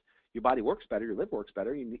products, your body works better, your liver works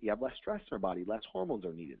better, you have less stress in your body, less hormones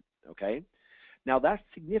are needed, okay? Now, that's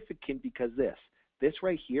significant because this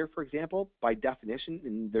right here, for example, by definition,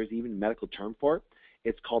 and there's even a medical term for it,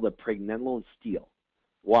 it's called a pregnenolone steal.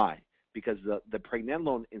 Why? Because the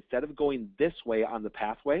pregnenolone, instead of going this way on the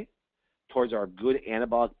pathway towards our good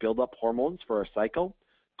anabolic buildup hormones for our cycle,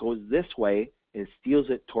 goes this way and steals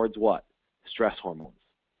it towards what? Stress hormones.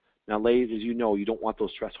 Now, ladies, as you know, you don't want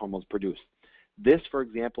those stress hormones produced. This, for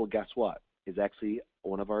example, guess what, is actually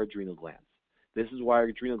one of our adrenal glands. This is why our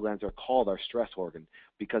adrenal glands are called our stress organ,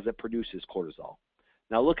 because it produces cortisol.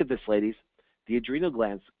 Now, look at this, ladies. The adrenal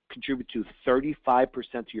glands contribute to 35%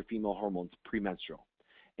 of your female hormones premenstrual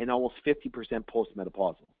and almost 50%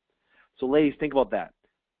 postmenopausal. So, ladies, think about that.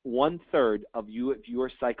 1/3 of your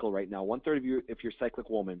cycle right now, 1/3 of you, if you're a cyclic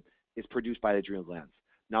woman, is produced by the adrenal glands.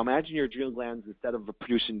 Now, imagine your adrenal glands, instead of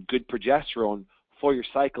producing good progesterone for your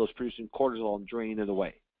cycle, is producing cortisol and draining it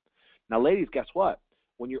away. Now, ladies, guess what?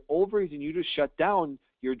 When your ovaries and uterus shut down,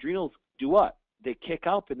 your adrenals do what? They kick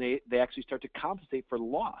up and they actually start to compensate for the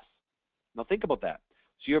loss. Now, think about that.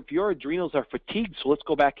 So if your adrenals are fatigued, so let's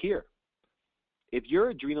go back here. If your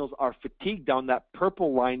adrenals are fatigued down that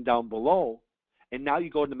purple line down below, and now you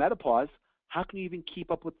go into menopause, how can you even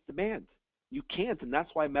keep up with demand? You can't, and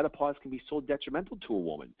that's why menopause can be so detrimental to a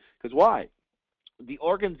woman. Because why? The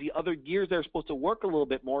organs, the other gears that are supposed to work a little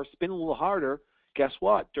bit more, spin a little harder, guess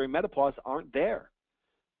what? During menopause, aren't there.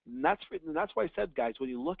 And that's why I said, guys, when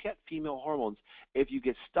you look at female hormones, if you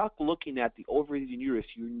get stuck looking at the ovaries and uterus,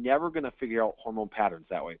 you're never going to figure out hormone patterns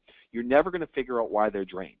that way. You're never going to figure out why they're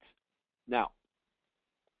drained. Now,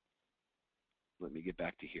 let me get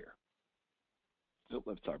back to here. Oh,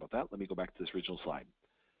 I'm sorry about that. Let me go back to this original slide.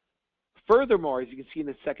 Furthermore, as you can see in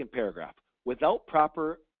the second paragraph, without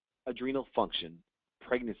proper adrenal function,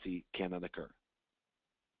 pregnancy cannot occur.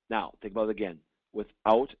 Now, think about it again.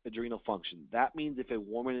 Without adrenal function, that means if a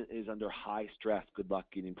woman is under high stress, good luck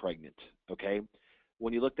getting pregnant, okay?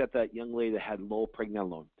 When you looked at that young lady that had low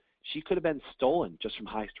pregnenolone, she could have been stolen just from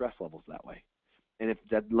high stress levels that way. And if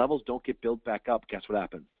that levels don't get built back up, guess what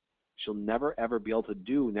happens? She'll never, ever be able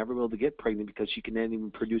to get pregnant because she can then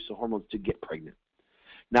even produce the hormones to get pregnant.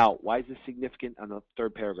 Now, why is this significant on the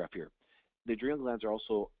third paragraph here? The adrenal glands are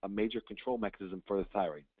also a major control mechanism for the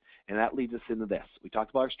thyroid. And that leads us into this. We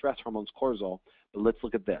talked about our stress hormones, cortisol, but let's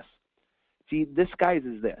look at this. See, this, guys,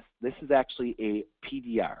 is this. This is actually a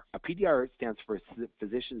PDR. A PDR stands for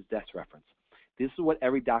Physician's Desk Reference. This is what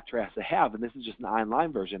every doctor has to have, and this is just an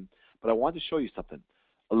online version, but I wanted to show you something.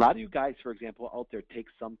 A lot of you guys, for example, out there take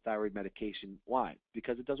some thyroid medication. Why?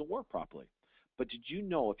 Because it doesn't work properly. But did you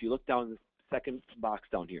know, if you look down in the second box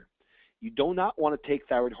down here, you do not want to take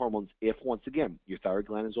thyroid hormones if, once again, your thyroid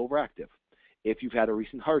gland is overactive, if you've had a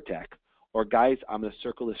recent heart attack, or guys, I'm going to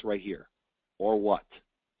circle this right here, or what?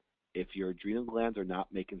 If your adrenal glands are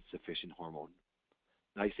not making sufficient hormone.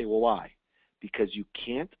 Now you say, well, why? Because you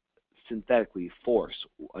can't synthetically force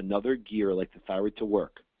another gear like the thyroid to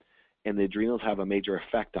work, and the adrenals have a major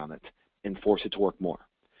effect on it and force it to work more.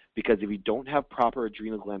 Because if you don't have proper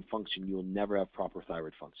adrenal gland function, you will never have proper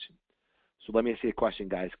thyroid function. So let me ask you a question,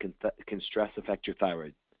 guys. Can stress affect your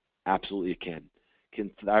thyroid? Absolutely it can. Can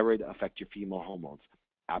thyroid affect your female hormones?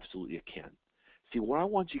 Absolutely it can. See, what I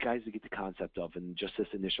want you guys to get the concept of in just this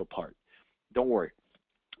initial part, don't worry.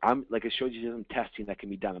 Like I showed you some testing that can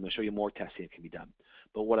be done. I'm going to show you more testing that can be done.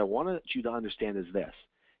 But what I want you to understand is this.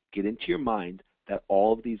 Get into your mind that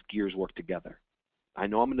all of these gears work together. I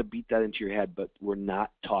know I'm going to beat that into your head, but we're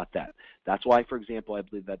not taught that. That's why, for example, I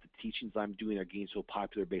believe that the teachings I'm doing are getting so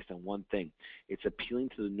popular based on one thing. It's appealing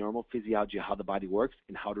to the normal physiology of how the body works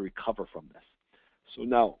and how to recover from this. So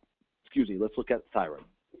now, let's look at thyroid.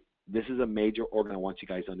 This is a major organ I want you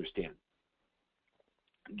guys to understand.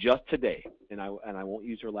 Just today, and I won't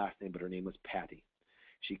use her last name, but her name was Patty.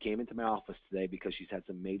 She came into my office today because she's had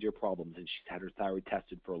some major problems, and she's had her thyroid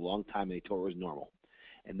tested for a long time, and they told her it was normal.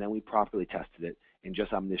 And then we properly tested it, and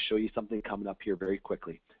I'm going to show you something coming up here very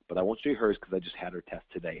quickly. But I won't show you hers because I just had her test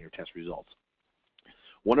today, her test results.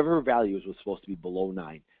 One of her values was supposed to be below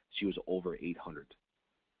 9. She was over 800.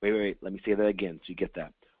 Wait, let me say that again so you get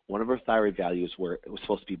that. One of her thyroid values it was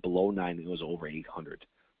supposed to be below 9, and it was over 800.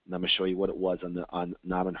 And I'm going to show you what it was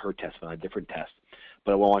not on her test, but on a different test.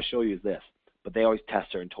 But what I want to show you is this. But they always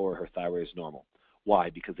test her and told her thyroid is normal.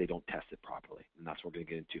 Why? Because they don't test it properly, and that's what we're going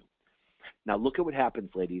to get into. Now look at what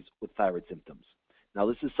happens, ladies, with thyroid symptoms. Now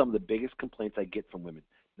this is some of the biggest complaints I get from women.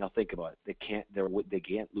 Now think about it. They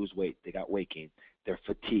can't lose weight. They got weight gain. They're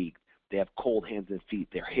fatigued. They have cold hands and feet.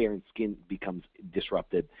 Their hair and skin becomes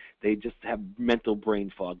disrupted. They just have mental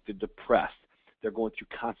brain fog. They're depressed. They're going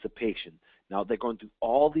through constipation. Now they're going through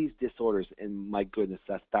all these disorders, and my goodness,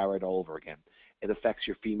 that's thyroid all over again. It affects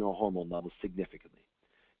your female hormone levels significantly.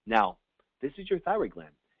 Now, this is your thyroid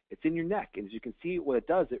gland. It's in your neck, and as you can see, what it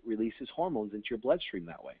does, it releases hormones into your bloodstream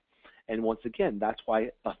that way. And once again, that's why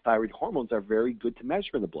thyroid hormones are very good to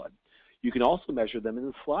measure in the blood. You can also measure them in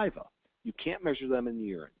the saliva. You can't measure them in the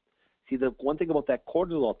urine. See, the one thing about that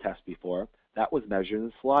cortisol test before, that was measured in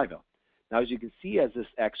the saliva. Now, as you can see, as this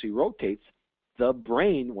actually rotates, the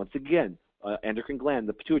brain, once again, endocrine gland,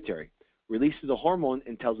 the pituitary, releases a hormone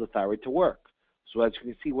and tells the thyroid to work. So as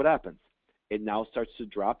you can see, what happens? It now starts to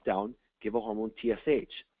drop down, give a hormone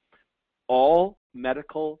TSH. All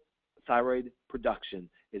medical thyroid production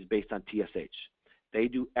is based on TSH. They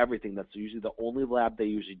do everything. That's usually the only lab they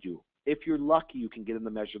usually do. If you're lucky, you can get them to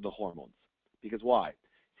measure the hormones. Because why?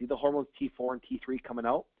 See the hormones T4 and T3 coming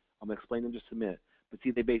out? I'm going to explain them in just a minute. But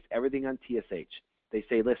see, they base everything on TSH. They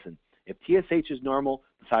say, listen, if TSH is normal,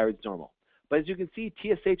 the thyroid's normal. But as you can see,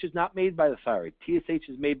 TSH is not made by the thyroid. TSH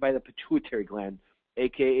is made by the pituitary gland,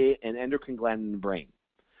 aka an endocrine gland in the brain.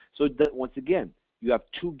 So once again, you have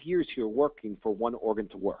two gears here working for one organ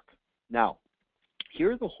to work. Now,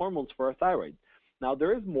 here are the hormones for our thyroid. Now,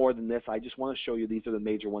 there is more than this. I just want to show you these are the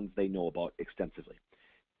major ones they know about extensively.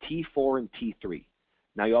 T4 and T3.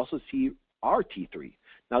 Now, you also see our T3.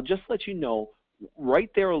 Now, just to let you know, right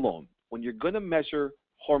there alone, when you're going to measure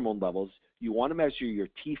hormone levels, you want to measure your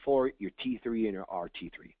T4, your T3, and your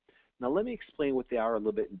RT3. Now let me explain what they are a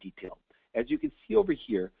little bit in detail. As you can see over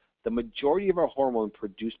here, the majority of our hormone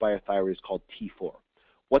produced by our thyroid is called T4.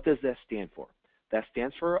 What does that stand for? That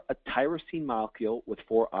stands for a tyrosine molecule with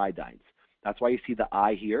 4 iodines. That's why you see the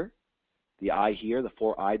I here, the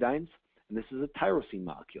 4 iodines, and this is a tyrosine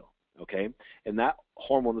molecule, okay? And that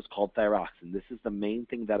hormone is called thyroxine. This is the main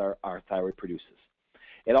thing that our thyroid produces.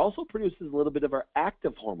 It also produces a little bit of our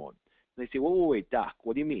active hormone. And they say, wait, doc,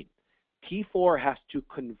 what do you mean? T4 has to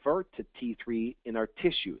convert to T3 in our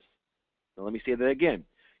tissues. Now let me say that again.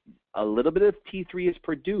 A little bit of T3 is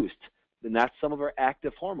produced, and that's some of our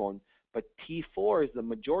active hormone, but T4 is the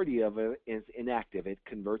majority of it is inactive. It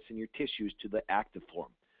converts in your tissues to the active form.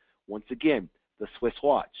 Once again, the Swiss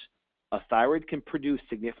watch. A thyroid can produce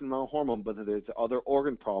significant amount of hormone, but there's other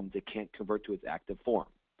organ problems it can't convert to its active form.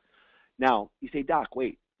 Now, you say, doc,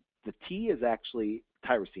 wait, the T is actually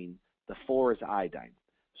tyrosine, the 4 is iodine.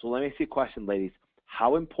 So let me ask you a question, ladies.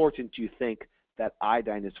 How important do you think that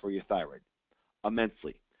iodine is for your thyroid?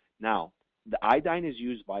 Immensely. Now, the iodine is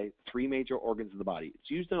used by 3 major organs of the body. It's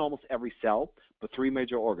used in almost every cell, but 3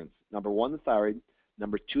 major organs. Number 1, the thyroid.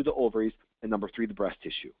 Number 2, the ovaries. And number 3, the breast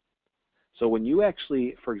tissue. So when you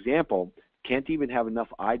actually, for example, can't even have enough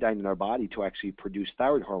iodine in our body to actually produce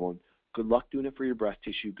thyroid hormone, good luck doing it for your breast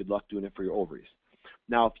tissue. Good luck doing it for your ovaries.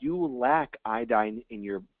 Now, if you lack iodine in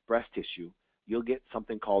your breast tissue, you'll get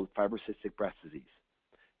something called fibrocystic breast disease.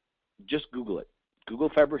 Just Google it. Google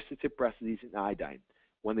fibrocystic breast disease and iodine.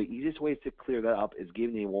 One of the easiest ways to clear that up is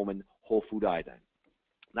giving a woman whole food iodine.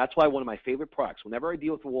 That's why one of my favorite products, whenever I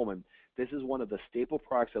deal with a woman, this is one of the staple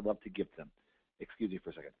products I love to give them. Excuse me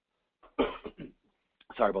for a second.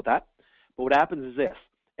 Sorry about that. But what happens is this.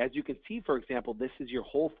 As you can see, for example, this is your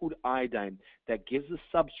whole food iodine that gives the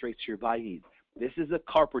substrates your body needs. This is a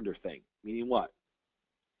carpenter thing, meaning what?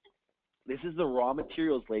 This is the raw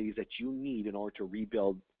materials, ladies, that you need in order to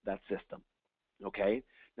rebuild that system. Okay?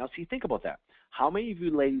 Now, see, think about that. How many of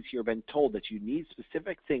you ladies here have been told that you need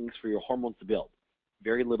specific things for your hormones to build?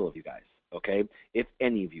 Very little of you guys, okay? If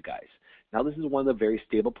any of you guys. Now, this is one of the very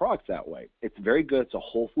stable products that way. It's very good. It's a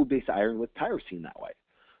whole food-based iron with tyrosine that way.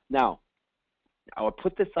 Now, I will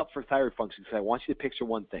put this up for thyroid function because I want you to picture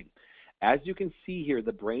one thing. As you can see here,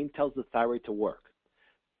 the brain tells the thyroid to work.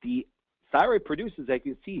 The thyroid produces, as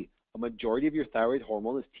you can see, a majority of your thyroid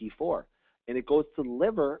hormone is T4. And it goes to the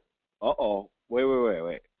liver.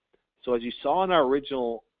 Wait. So as you saw in our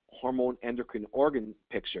original hormone endocrine organ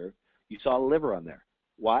picture, you saw a liver on there.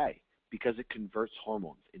 Why? Because it converts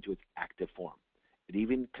hormones into its active form. It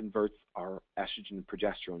even converts our estrogen and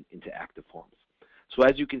progesterone into active forms. So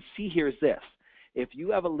as you can see here is this. If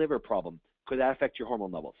you have a liver problem, could that affect your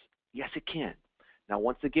hormone levels? Yes, it can. Now,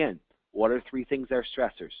 once again, what are 3 things that are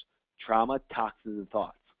stressors? Trauma, toxins, and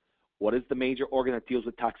thoughts. What is the major organ that deals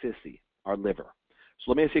with toxicity? Our liver.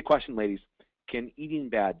 So let me ask you a question, ladies. Can eating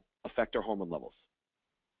bad affect our hormone levels?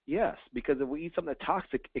 Yes, because if we eat something that's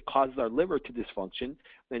toxic, it causes our liver to dysfunction,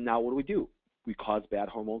 and now what do? We cause bad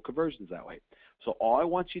hormone conversions that way. So all I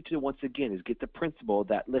want you to, once again, is get the principle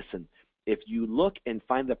that, listen, if you look and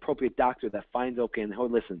find the appropriate doctor that finds, okay, and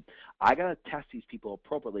listen, I got to test these people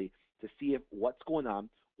appropriately to see if what's going on,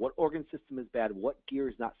 what organ system is bad, what gear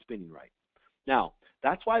is not spinning right. Now,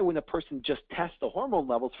 that's why when a person just tests the hormone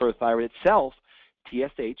levels for the thyroid itself,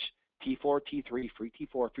 TSH, T4, T3, free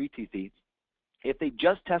T4, free T3, if they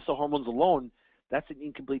just test the hormones alone, that's an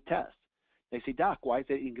incomplete test. They say, doc, why is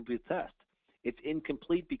that an incomplete test? It's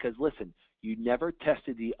incomplete because, listen, you never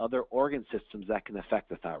tested the other organ systems that can affect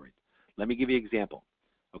the thyroid. Let me give you an example,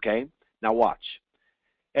 okay? Now watch.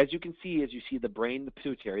 As you see the brain, the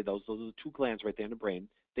pituitary, those are the 2 glands right there in the brain,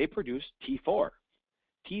 they produce T4.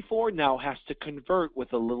 T4 now has to convert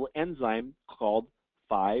with a little enzyme called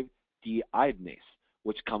 5-deiodinase,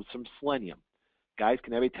 which comes from selenium. Guys,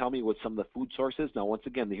 can everybody tell me what some of the food sources? Now, once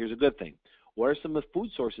again, here's a good thing. What are some of the food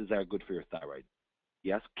sources that are good for your thyroid?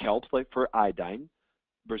 Yes, kelp for iodine,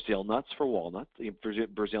 Brazil nuts for walnuts.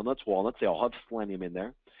 Brazil nuts, walnuts, they all have selenium in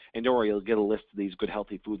there. And don't worry, you'll get a list of these good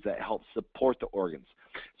healthy foods that help support the organs.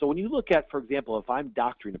 So when you look at, for example, if I'm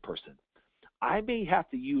doctoring a person, I may have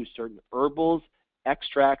to use certain herbals,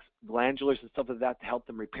 extracts, glandulars, and stuff like that to help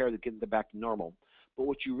them repair to get them back to normal. But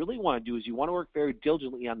what you really want to do is you want to work very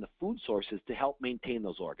diligently on the food sources to help maintain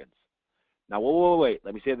those organs. Now, wait.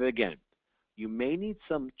 Let me say that again. You may need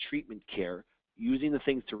some treatment care using the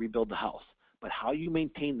things to rebuild the house, but how you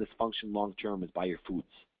maintain this function long term is by your foods.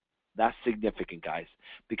 That's significant, guys,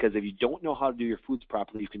 because if you don't know how to do your foods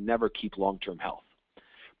properly, you can never keep long-term health.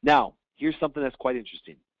 Now, here's something that's quite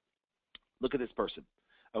interesting. Look at this person,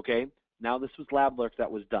 okay? Now, this was lab work that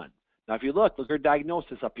was done. Now, if you look at her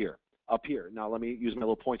diagnosis up here. up here. Now let me use my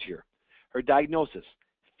little point here. Her diagnosis,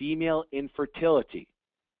 female infertility.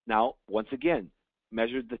 Now, once again,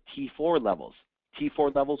 measured the T4 levels.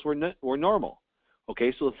 T4 levels were normal.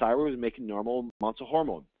 Okay, so the thyroid was making normal amounts of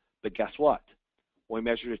hormone. But guess what? When we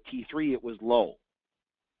measured a T3, it was low.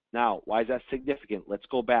 Now, why is that significant? Let's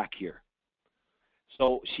go back here.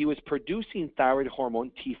 So she was producing thyroid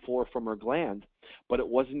hormone T4 from her gland, but it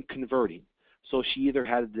wasn't converting. So she either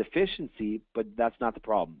had a deficiency, but that's not the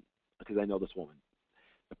problem, because I know this woman.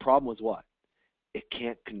 The problem was what? It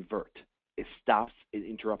can't convert. It stops, it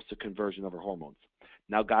interrupts the conversion of her hormones.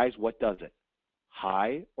 Now, guys, what does it?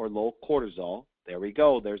 High or low cortisol. There we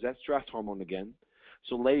go. There's that stress hormone again.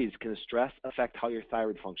 So, ladies, can stress affect how your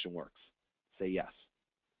thyroid function works? Say yes.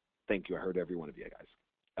 Thank you. I heard every one of you guys.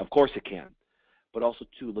 Of course it can. But also,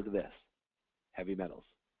 too, look at this. Heavy metals.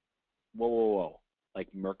 Whoa, whoa, whoa. Like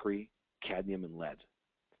mercury, cadmium, and lead.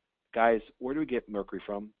 Guys, where do we get mercury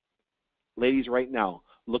from? Ladies, right now,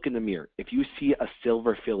 look in the mirror. If you see a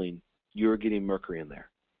silver filling, you're getting mercury in there.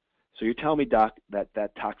 So you're telling me, Doc, that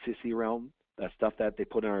toxicity realm, that stuff that they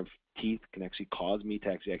put in our teeth can actually cause me to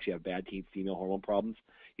actually have bad teeth, female hormone problems?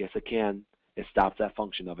 Yes, it can. It stops that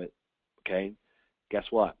function of it. Okay? Guess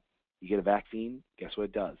what? You get a vaccine, guess what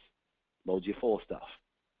it does? Loads you full of stuff.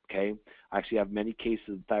 Okay? I actually have many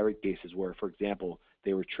cases, thyroid cases, where, for example,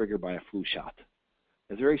 they were triggered by a flu shot.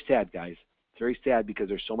 It's very sad, guys. It's very sad because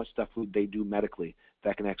there's so much stuff they do medically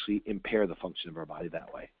that can actually impair the function of our body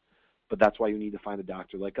that way. But that's why you need to find a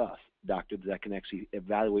doctor like us, doctors that can actually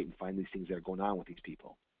evaluate and find these things that are going on with these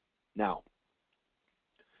people. Now,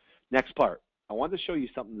 next part. I wanted to show you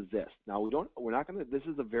something that's this. Now, we're not going to, this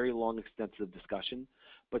is a very long, extensive discussion,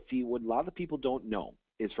 but see, what a lot of people don't know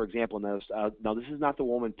is, for example, now this is not the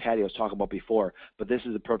woman Patty I was talking about before, but this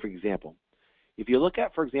is a perfect example. If you look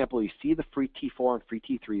at, for example, you see the free T4 and free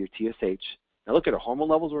T3 or TSH. Now look at her hormone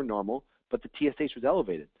levels were normal, but the TSH was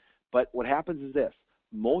elevated. But what happens is this.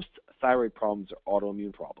 Most thyroid problems are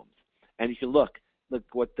autoimmune problems. And if you look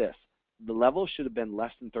what this. The level should have been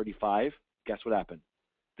less than 35. Guess what happened?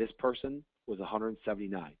 This person was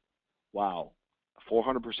 179. Wow,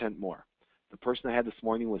 400% more. The person I had this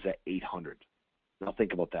morning was at 800. Now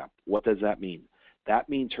think about that. What does that mean? That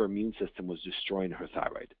means her immune system was destroying her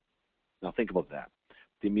thyroid. Now think about that.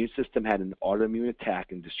 The immune system had an autoimmune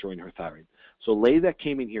attack and destroying her thyroid. So a lady that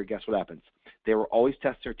came in here, guess what happens? They were always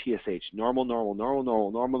testing her TSH, normal, normal, normal,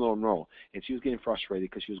 normal, normal, normal, normal. And she was getting frustrated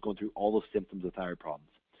because she was going through all those symptoms of thyroid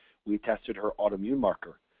problems. We tested her autoimmune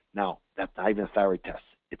marker. Now, that's not even a thyroid test.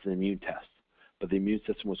 It's an immune test. But the immune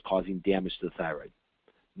system was causing damage to the thyroid.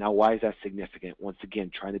 Now, why is that significant? Once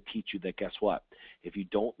again, trying to teach you that, guess what? If you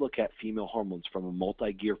don't look at female hormones from a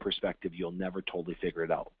multi-gear perspective, you'll never totally figure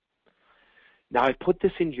it out. Now, I put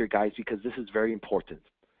this in here, guys, because this is very important.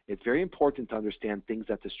 It's very important to understand things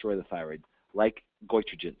that destroy the thyroid, like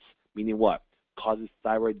goitrogens, meaning what? Causes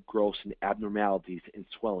thyroid growth and abnormalities and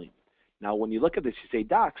swelling. Now, when you look at this, you say,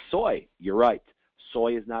 Doc, soy. You're right.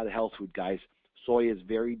 Soy is not a health food, guys. Soy is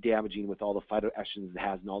very damaging with all the phytoestrogens it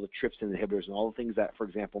has and all the trypsin inhibitors and all the things that, for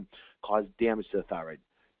example, cause damage to the thyroid.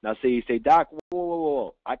 Now, you say, Doc, whoa, whoa,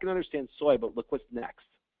 whoa. I can understand soy, but look what's next.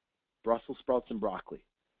 Brussels sprouts and broccoli.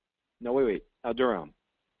 No, wait. Now, Durham,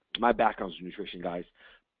 my background is nutrition, guys.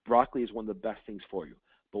 Broccoli is one of the best things for you.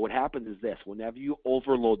 But what happens is this. Whenever you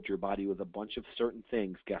overload your body with a bunch of certain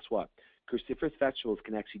things, guess what? Cruciferous vegetables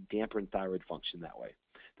can actually dampen thyroid function that way.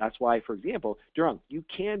 That's why, for example, Durham, you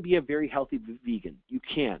can be a very healthy vegan. You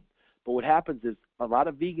can. But what happens is a lot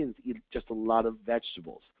of vegans eat just a lot of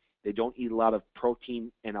vegetables. They don't eat a lot of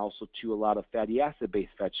protein and also, too, a lot of fatty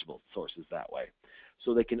acid-based vegetable sources that way.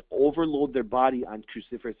 So they can overload their body on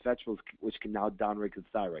cruciferous vegetables, which can now downregulate the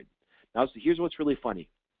thyroid. Now, so here's what's really funny.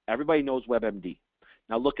 Everybody knows WebMD.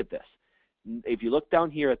 Now, look at this. If you look down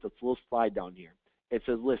here at this little slide down here, it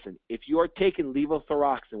says, listen, if you are taking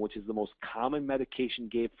levothyroxine, which is the most common medication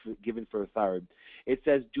given for the thyroid, it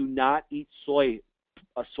says do not eat soybeans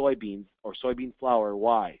or soybean flour.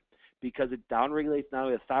 Why? Because it downregulates not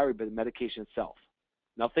only the thyroid, but the medication itself.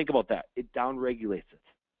 Now, think about that. It downregulates it.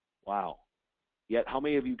 Wow. Yet, how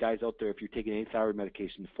many of you guys out there, if you're taking any thyroid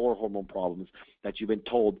medication for hormone problems, that you've been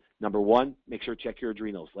told, number one, make sure to check your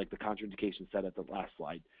adrenals, like the contraindication said at the last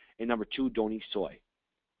slide, and number two, don't eat soy.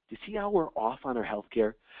 Do you see how we're off on our health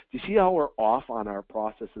care? Do you see how we're off on our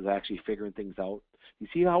processes of actually figuring things out? Do you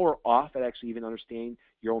see how we're off at actually even understanding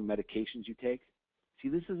your own medications you take? See,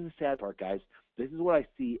 this is the sad part, guys. This is what I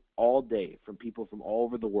see all day from people from all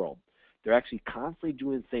over the world. They're actually constantly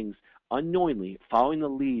doing things unknowingly, following the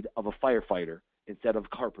lead of a firefighter instead of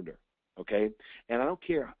a carpenter, okay? And I don't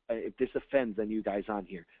care if this offends any of you guys on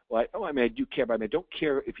here. Well, I do care, but I don't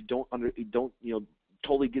care if you don't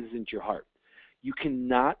totally gets into your heart. You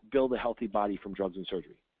cannot build a healthy body from drugs and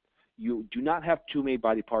surgery. You do not have too many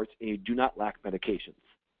body parts, and you do not lack medications.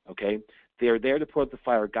 Okay? They are there to put out the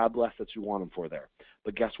fire. God bless, that's what you want them for there.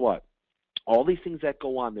 But guess what? All these things that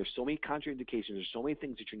go on, there's so many contraindications, there's so many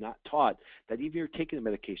things that you're not taught that even if you're taking the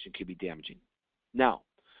medication can be damaging. Now,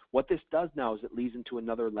 what this does now is it leads into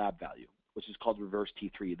another lab value, which is called reverse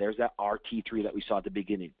T3. There's that RT3 that we saw at the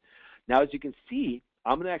beginning. Now, as you can see,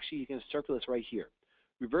 you can circle this right here.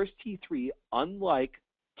 Reverse T3, unlike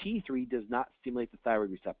T3, does not stimulate the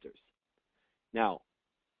thyroid receptors. Now,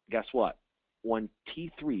 guess what? When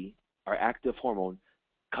T3, our active hormone,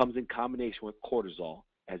 comes in combination with cortisol,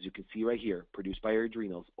 as you can see right here, produced by our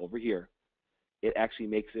adrenals over here, it actually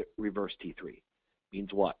makes it reverse T3. Means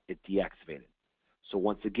what? It deactivated. So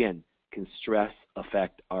once again, can stress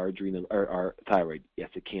affect our adrenal or our thyroid? Yes,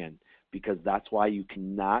 it can, because that's why you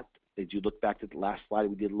cannot. As you look back to the last slide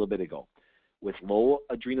we did a little bit ago, with low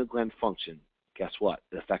adrenal gland function, guess what?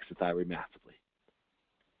 It affects the thyroid massively.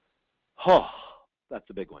 Oh, that's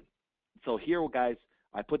a big one. So here, guys,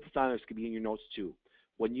 I put this on. This could be in your notes too.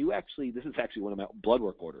 When you actually, this is actually one of my blood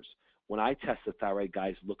work orders. When I test the thyroid,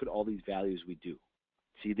 guys, look at all these values we do.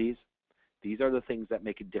 See these? These are the things that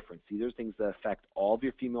make a difference. These are things that affect all of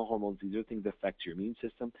your female hormones. These are things that affect your immune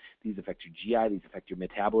system. These affect your GI. These affect your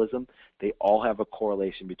metabolism. They all have a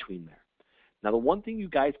correlation between there. Now, the one thing you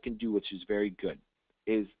guys can do, which is very good,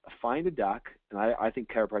 is find a doc, and I think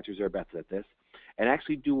chiropractors are best at this, and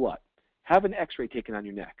actually do what? Have an x-ray taken on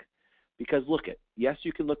your neck. Because look at, yes,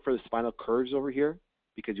 you can look for the spinal curves over here,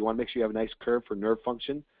 because you want to make sure you have a nice curve for nerve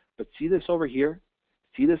function. But see this over here?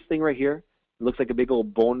 See this thing right here? It looks like a big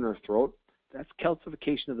old bone in her throat. That's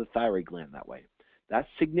calcification of the thyroid gland that way. That's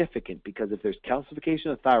significant because if there's calcification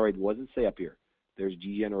of the thyroid, what does it say up here? There's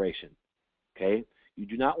degeneration. Okay? You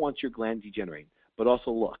do not want your gland degenerating. But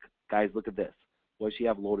also look, guys, look at this. What does she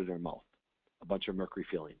have loaded in her mouth? A bunch of mercury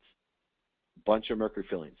fillings.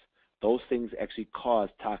 Those things actually cause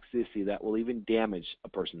toxicity that will even damage a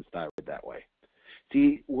person's thyroid that way.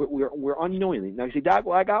 See, we're unknowingly. Now you say, Doc,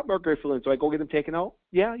 well, I got mercury fillings, so I go get them taken out?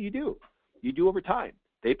 Yeah, you do. You do over time.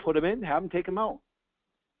 They put them in, have them take them out.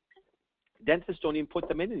 Dentists don't even put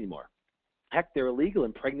them in anymore. Heck, they're illegal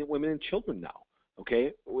in pregnant women and children now.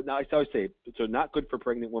 Okay? Now I always say, so not good for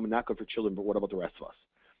pregnant women, not good for children, but what about the rest of us?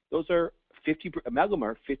 Those are amalgam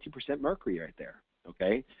are 50% mercury right there.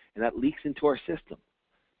 Okay? And that leaks into our system.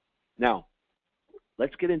 Now,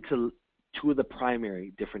 let's get into two of the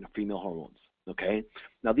primary different female hormones. Okay?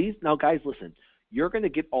 Now guys, listen. You're going to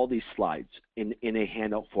get all these slides in a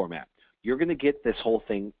handout format. You're going to get this whole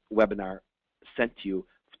thing webinar sent to you.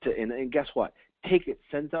 And guess what? Take it,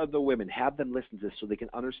 send it to other women, have them listen to this so they can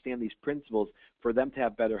understand these principles for them to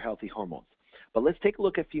have better, healthy hormones. But let's take a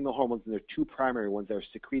look at female hormones, and there are two primary ones that are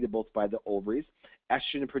secreted both by the ovaries,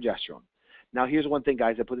 estrogen and progesterone. Now, here's one thing,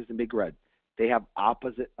 guys. I put this in big red. They have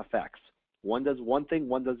opposite effects. One does one thing,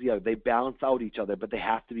 one does the other. They balance out each other, but they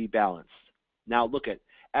have to be balanced. Now, look at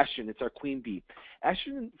estrogen. It's our queen bee.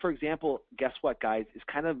 Estrogen, for example, guess what, guys, is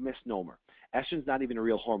kind of a misnomer. Estrogen's not even a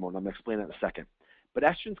real hormone. I'm going to explain that in a second. But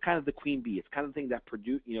estrogen's kind of the queen bee. It's kind of the thing that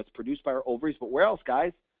it's produced by our ovaries. But where else,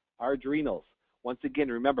 guys? Our adrenals. Once again,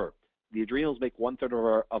 remember, the adrenals make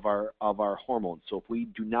 1/3 of our hormones. So if we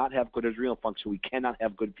do not have good adrenal function, we cannot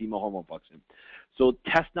have good female hormone function. So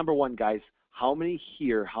test number one, guys. How many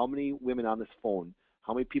women on this phone,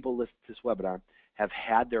 how many people listen to this webinar have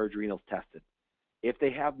had their adrenals tested? If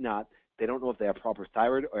they have not, they don't know if they have proper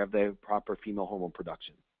thyroid or if they have proper female hormone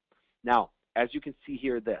production. Now, as you can see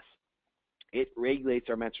here, it regulates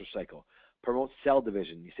our menstrual cycle, promotes cell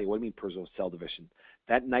division. You say, what do you mean promotes cell division?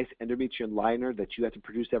 That nice endometrium liner that you have to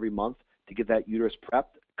produce every month to get that uterus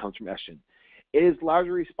prepped comes from estrogen. It is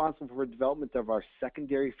largely responsible for the development of our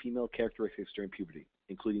secondary female characteristics during puberty,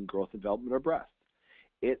 including growth and development of breast.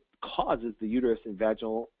 It causes the uterus and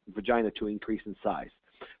vagina to increase in size.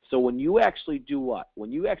 So when you actually do what?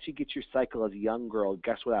 When you actually get your cycle as a young girl,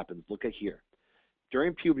 guess what happens? Look at here.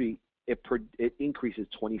 During puberty, it increases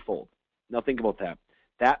 20-fold. Now think about that.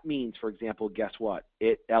 That means, for example, guess what?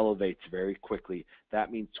 It elevates very quickly.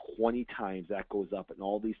 That means 20 times that goes up, and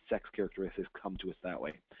all these sex characteristics come to us that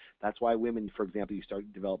way. That's why women, for example, you start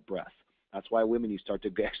to develop breasts. That's why women, you start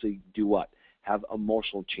to actually do what? Have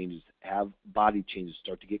emotional changes, have body changes,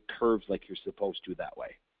 start to get curves like you're supposed to that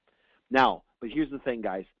way. Now, but here's the thing,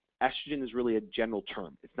 guys. Estrogen is really a general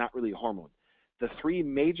term. It's not really a hormone. The three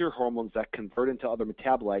major hormones that convert into other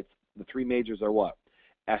metabolites, the three majors are what?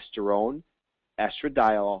 Estrone,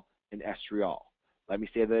 estradiol, and estriol. Let me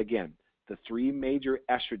say that again. The three major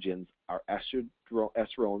estrogens are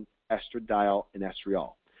estrone, estradiol, and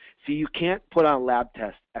estriol. See, you can't put on a lab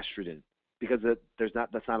test estrogen. because that's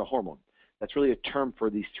not a hormone. That's really a term for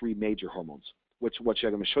these three major hormones, which I'm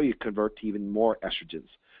going to show you convert to even more estrogens.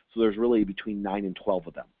 So there's really between 9 and 12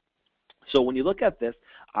 of them. So when you look at this,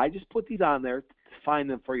 I just put these on there to find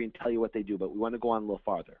them for you and tell you what they do, but we want to go on a little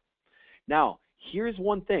farther. Now, here's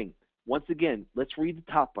one thing. Once again, let's read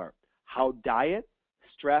the top part. How diet,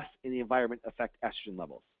 stress, and the environment affect estrogen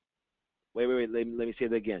levels. Wait. Let me say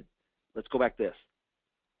that again. Let's go back to this.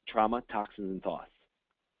 Trauma, toxins, and thoughts.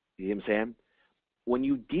 You know what I'm saying? When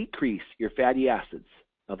you decrease your fatty acids,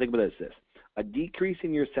 now think about this. A decrease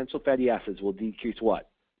in your essential fatty acids will decrease what?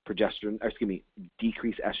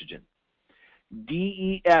 Decrease estrogen.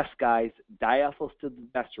 DES, guys,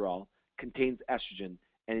 diethylstilbestrol, contains estrogen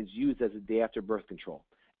and is used as a day after birth control.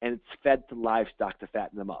 And it's fed to livestock to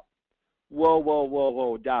fatten them up.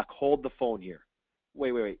 Whoa, Doc, hold the phone here.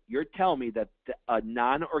 Wait. You're telling me that a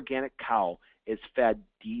non-organic cow is fed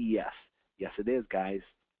DES. Yes, it is, guys.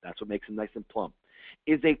 That's what makes them nice and plump.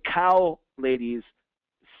 Is a cow, ladies,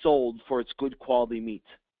 sold for its good quality meat?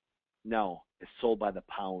 No, it's sold by the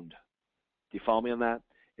pound. Do you follow me on that?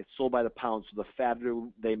 It's sold by the pound. So the fatter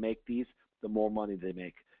they make these, the more money they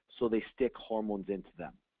make. So they stick hormones into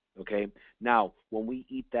them. Okay? Now, when we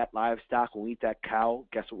eat that livestock, when we eat that cow,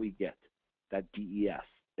 guess what we get? That DES.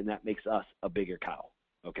 And that makes us a bigger cow.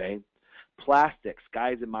 Okay? Plastics.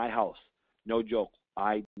 Guys, in my house, no joke,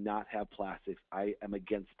 I do not have plastics. I am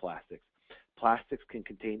against plastics. Plastics can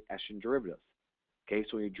contain estrogen derivatives. Okay?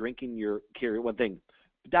 So when you're drinking one thing,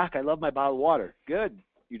 Doc, I love my bottled water. Good.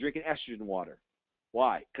 You're drinking estrogen water.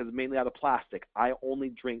 Why? Because it's mainly out of plastic. I only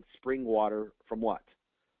drink spring water from what?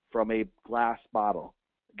 From a glass bottle.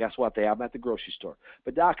 Guess what? They have them at the grocery store.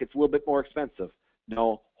 But Doc, it's a little bit more expensive.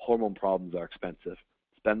 No, hormone problems are expensive.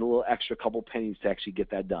 Spend a little extra couple pennies to actually get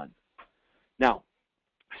that done. Now,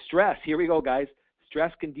 stress. Here we go, guys.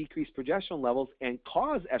 Stress can decrease progesterone levels and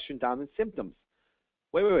cause estrogen-dominant symptoms.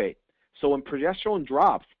 Wait. So when progesterone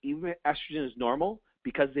drops, even if estrogen is normal,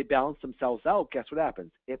 because they balance themselves out, guess what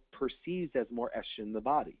happens? It perceives as more estrogen in the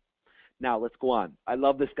body. Now, let's go on. I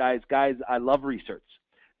love this, guys. Guys, I love research.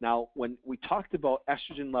 Now, when we talked about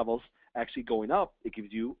estrogen levels actually going up, it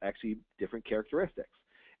gives you actually different characteristics.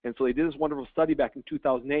 And so they did this wonderful study back in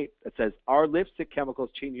 2008 that says, are lipstick chemicals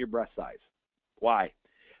changing your breast size? Why?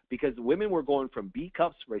 Because women were going from B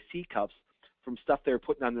cups to C cups from stuff they were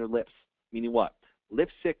putting on their lips. Meaning what?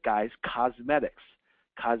 Lipstick, guys, cosmetics.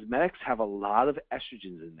 Cosmetics have a lot of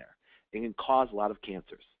estrogens in there. It can cause a lot of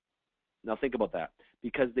cancers. Now think about that.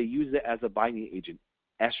 Because they use it as a binding agent.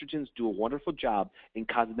 Estrogens do a wonderful job in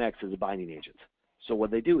cosmetics as a binding agent. So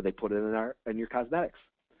what do? They put it in your cosmetics.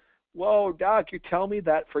 Whoa, Doc, you're telling me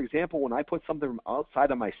that, for example, when I put something from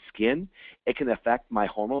outside of my skin, it can affect my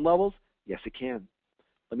hormone levels? Yes, it can.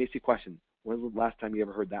 Let me ask you a question. When was the last time you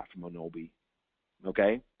ever heard that from an OB?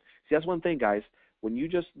 Okay? See, that's one thing, guys. When you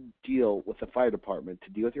just deal with the fire department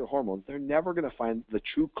to deal with your hormones, they're never going to find the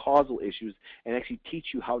true causal issues and actually teach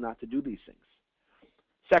you how not to do these things.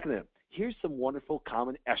 Second, here's some wonderful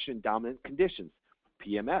common estrogen-dominant conditions.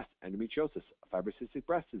 PMS, endometriosis, fibrocystic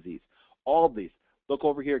breast disease, all of these. Look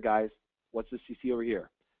over here, guys. What's this you see over here?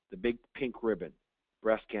 The big pink ribbon.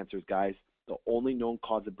 Breast cancers, guys. The only known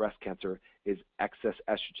cause of breast cancer is excess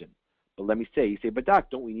estrogen. But let me say, you say, but Doc,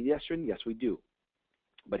 don't we need estrogen? Yes, we do.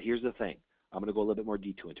 But here's the thing. I'm going to go a little bit more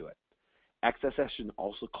detail into it. Excess estrogen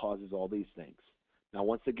also causes all these things. Now,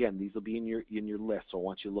 once again, these will be in your list, so I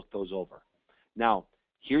want you to look those over. Now,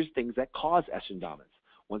 here's things that cause estrogen dominance.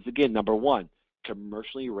 Once again, number one,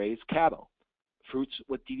 commercially raised cattle, fruits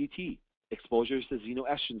with DDT, exposures to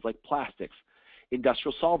xenoestrogens like plastics,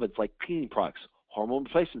 industrial solvents like cleaning products, hormone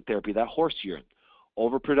replacement therapy, that horse urine,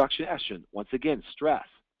 overproduction of estrogen, once again, stress,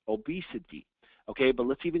 obesity. Okay, but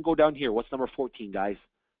let's even go down here. What's number 14, guys?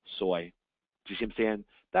 Soy. Do you see what I'm saying?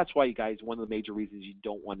 That's why, you guys, one of the major reasons you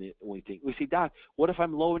don't want to anything. We say, Doc, what if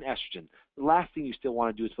I'm low in estrogen? The last thing you still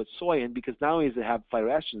want to do is put soy in, because not only does it have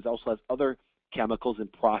phytoestrogens, it also has other chemicals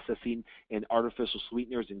and processing and artificial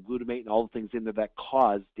sweeteners and glutamate and all the things in there that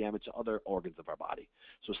cause damage to other organs of our body.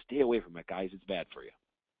 So stay away from it, guys. It's bad for you.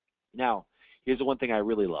 Now, here's the one thing I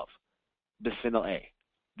really love. Bisphenol A.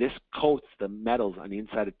 This coats the metals on the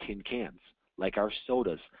inside of tin cans, like our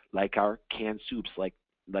sodas, like our canned soups, like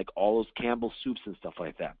all those Campbell soups and stuff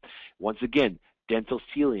like that. Once again, dental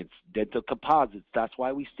sealants, dental composites. That's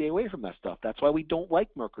why we stay away from that stuff. That's why we don't like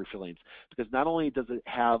mercury fillings, because not only does it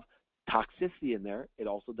have toxicity in there, it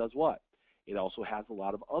also does what? It also has a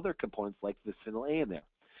lot of other components like bisphenol A in there.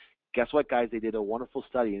 Guess what, guys? They did a wonderful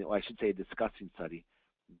study, and I should say a disgusting study.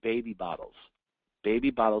 Baby bottles. Baby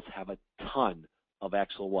bottles have a ton of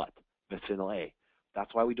actual what? Bisphenol A.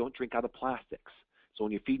 That's why we don't drink out of plastics. So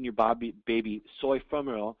when you're feeding your baby soy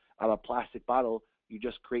formula out of a plastic bottle, you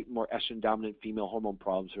just create more estrogen-dominant female hormone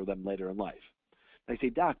problems for them later in life. And I say,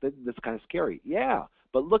 Doc, that's kind of scary. Yeah,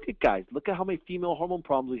 but look at guys. Look at how many female hormone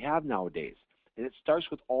problems we have nowadays. And it starts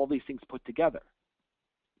with all these things put together.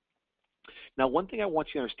 Now, one thing I want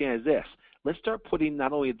you to understand is this. Let's start putting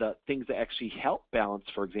not only the things that actually help balance,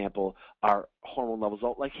 for example, our hormone levels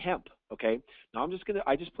out, like hemp, okay? Now,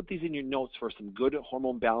 I just put these in your notes for some good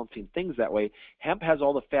hormone balancing things that way. Hemp has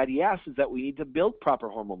all the fatty acids that we need to build proper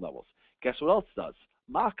hormone levels. Guess what else does?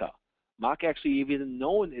 Maca. Maca actually even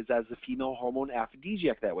known as a female hormone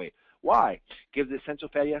aphrodisiac that way. Why? Gives essential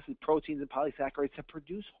fatty acids, proteins, and polysaccharides to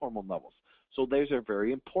produce hormone levels. So those are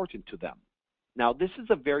very important to them. Now, this is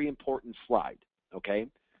a very important slide, okay?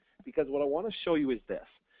 Because what I want to show you is this.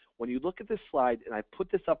 When you look at this slide, and I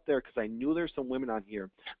put this up there because I knew there's some women on here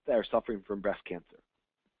that are suffering from breast cancer.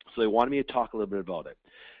 So they wanted me to talk a little bit about it.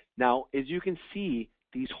 Now, as you can see,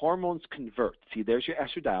 these hormones convert. See, there's your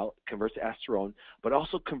estradiol, converts to estrone, but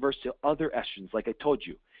also converts to other estrogens, like I told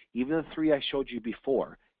you. Even the three I showed you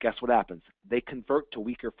before, guess what happens? They convert to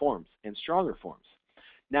weaker forms and stronger forms.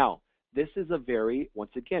 Now, this is a very,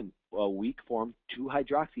 once again, a weak form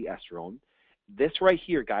 2-hydroxyestrone. This right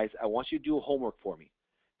here, guys, I want you to do homework for me.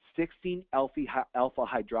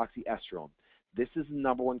 16-alpha-hydroxyestrone. This is the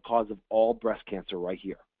number one cause of all breast cancer right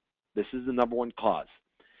here. This is the number one cause.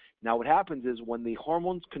 Now, what happens is when the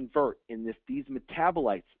hormones convert and these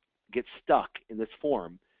metabolites get stuck in this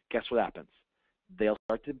form, guess what happens? They'll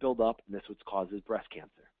start to build up, and this is what causes breast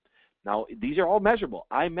cancer. Now, these are all measurable.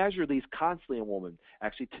 I measure these constantly in a woman.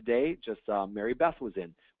 Actually, today, just Mary Beth was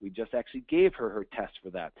in. We just actually gave her test for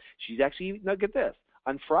that. She's actually, now get this,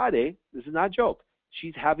 on Friday, this is not a joke,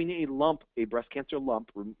 she's having a lump, a breast cancer lump,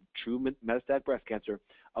 true metastatic breast cancer,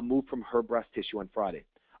 moved from her breast tissue on Friday.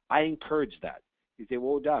 I encourage that. You say,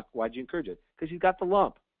 well, Doc, why'd you encourage it? Because she's got the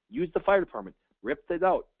lump. Use the fire department. Rip it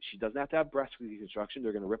out. She doesn't have to have breast reconstruction.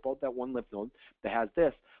 They're going to rip out that one lymph node that has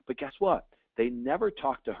this. But guess what? They never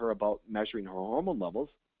talk to her about measuring her hormone levels.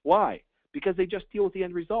 Why? Because they just deal with the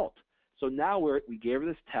end result. So now we gave her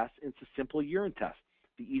this test, and it's a simple urine test,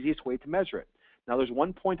 the easiest way to measure it. Now, there's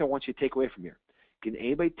one point I want you to take away from here. Can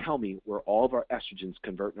anybody tell me where all of our estrogens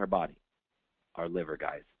convert in our body? Our liver,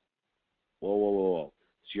 guys. Whoa, whoa, whoa, whoa.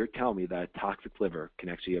 So you're telling me that a toxic liver can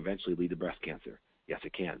actually eventually lead to breast cancer? Yes,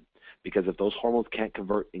 it can. Because if those hormones can't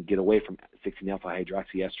convert and get away from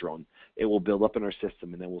 16-alpha-hydroxyestrone, it will build up in our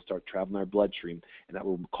system, and then we'll start traveling our bloodstream, and that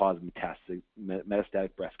will cause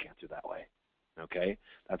metastatic breast cancer that way. Okay?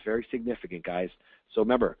 That's very significant, guys. So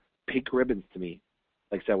remember, pink ribbons to me,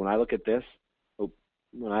 like I said, when I look at this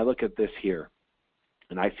here,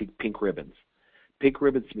 and I see pink ribbons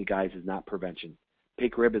to me, guys, is not prevention.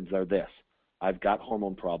 Pink ribbons are this. I've got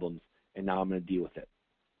hormone problems, and now I'm going to deal with it.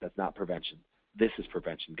 That's not prevention. This is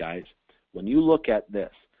prevention, guys. When you look at this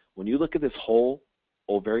whole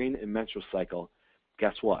ovarian and menstrual cycle,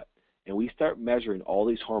 guess what? And we start measuring all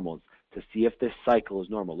these hormones to see if this cycle is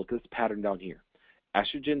normal. Look at this pattern down here.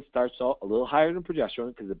 Estrogen starts out a little higher than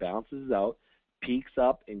progesterone because it balances out, peaks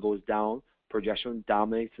up, and goes down. Progesterone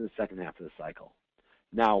dominates in the second half of the cycle.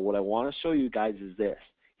 Now, what I want to show you guys is this.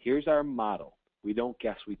 Here's our model. We don't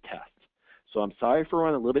guess, we test. So I'm sorry for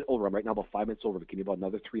running a little bit over. I'm right now about 5 minutes over, but give me about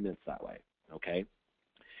another 3 minutes that way. Okay?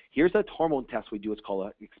 Here's a hormone test we do. It's called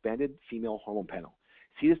an expanded female hormone panel.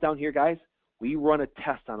 See this down here, guys? We run a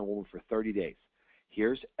test on a woman for 30 days.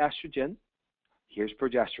 Here's estrogen. Here's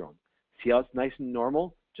progesterone. See how it's nice and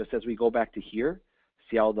normal? Just as we go back to here,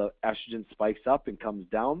 see how the estrogen spikes up and comes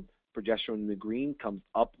down. Progesterone in the green comes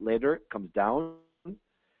up later, comes down.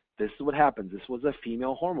 This is what happens. This was a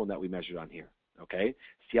female hormone that we measured on here. Okay?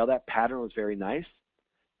 See how that pattern was very nice?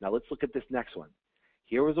 Now let's look at this next one.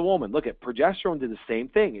 Here was a woman. Look at progesterone did the same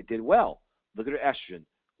thing. It did well. Look at her estrogen,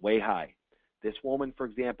 way high. This woman, for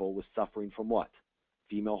example, was suffering from what?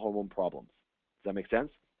 Female hormone problems. Does that make sense?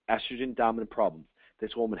 Estrogen dominant problems.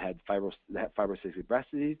 This woman had fibrocystic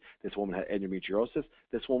breast disease. This woman had endometriosis.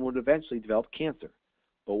 This woman would eventually develop cancer.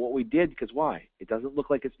 But what we did, because why? It doesn't look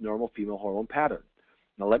like it's normal female hormone pattern.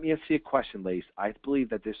 Now let me ask you a question, ladies. I believe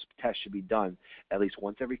that this test should be done at least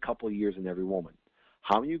once every couple of years in every woman.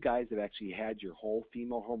 How many of you guys have actually had your whole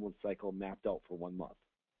female hormone cycle mapped out for 1 month?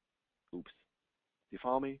 Oops. Do you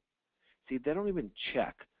follow me? See, they don't even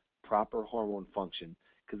check proper hormone function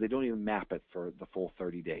because they don't even map it for the full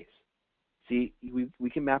 30 days. See, we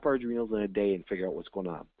can map our adrenals in a day and figure out what's going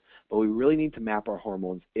on. But we really need to map our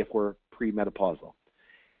hormones if we're premenopausal.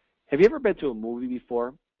 Have you ever been to a movie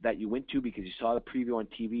before that you went to because you saw the preview on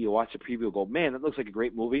TV, you watched the preview and go, man, that looks like a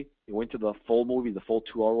great movie. You went to the full movie, the full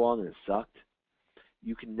 2-hour one, and it sucked?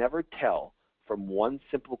 You can never tell from one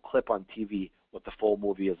simple clip on TV what the full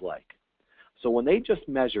movie is like. So when they just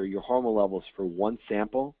measure your hormone levels for one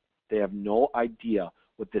sample, they have no idea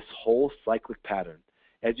what this whole cyclic pattern.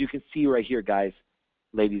 As you can see right here, guys,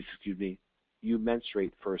 ladies, excuse me, you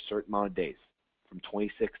menstruate for a certain amount of days, from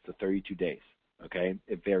 26 to 32 days, okay?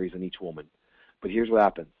 It varies on each woman. But here's what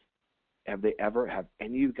happens. Have any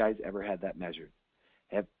of you guys ever had that measured?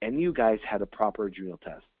 Have any of you guys had a proper adrenal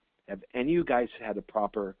test? Have any of you guys had a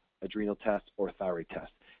proper adrenal test or thyroid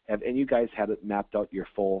test? Have any of you guys had it mapped out your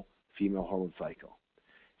full female hormone cycle?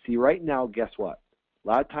 See, right now, guess what? A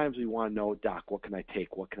lot of times we want to know, Doc, what can I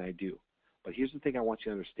take? What can I do? But here's the thing I want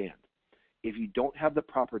you to understand. If you don't have the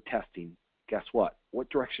proper testing, guess what? What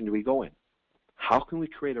direction do we go in? How can we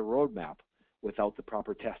create a roadmap without the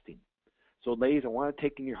proper testing? So, ladies, I want to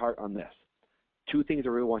take in your heart on this. Two things I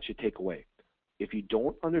really want you to take away. If you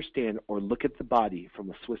don't understand or look at the body from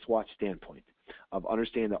a Swiss watch standpoint of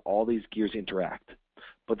understanding that all these gears interact,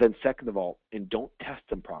 but then second of all, and don't test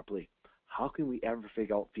them properly, how can we ever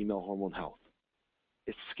figure out female hormone health?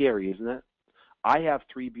 It's scary, isn't it? I have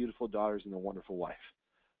 3 beautiful daughters and a wonderful wife.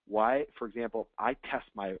 Why? For example, I test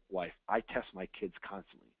my wife. I test my kids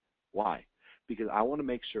constantly. Why? Because I want to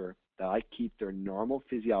make sure that I keep their normal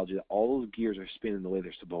physiology, that all those gears are spinning the way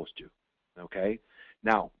they're supposed to. Okay?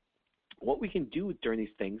 Now, what we can do during these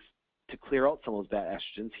things to clear out some of those bad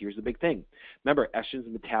estrogens, here's the big thing. Remember,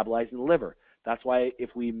 estrogens metabolize in the liver. That's why if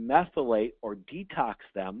we methylate or detox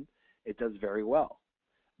them, it does very well.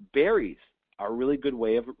 Berries are a really good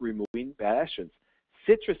way of removing bad estrogens.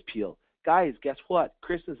 Citrus peel. Guys, guess what?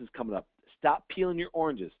 Christmas is coming up. Stop peeling your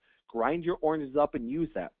oranges. Grind your oranges up and use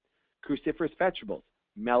that. Cruciferous vegetables,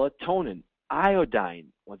 melatonin, iodine.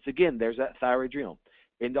 Once again, there's that thyroid adrenal.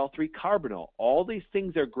 Indole-3 carbinol. All these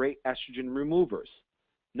things are great estrogen removers.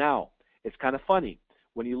 Now, it's kind of funny.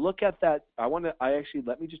 When you look at that,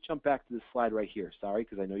 let me just jump back to this slide right here. Sorry,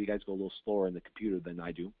 because I know you guys go a little slower in the computer than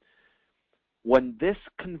I do. When this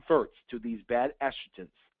converts to these bad estrogens,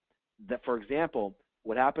 that, for example,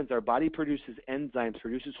 what happens, our body produces enzymes,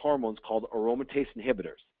 produces hormones called aromatase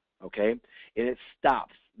inhibitors, okay? And it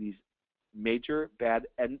stops these major bad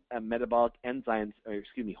metabolic enzymes,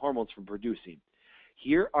 hormones from producing.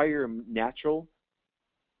 Here are your natural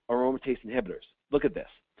aromatase inhibitors. Look at this.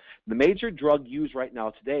 The major drug used right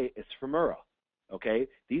now today is Femura, okay?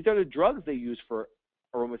 These are the drugs they use for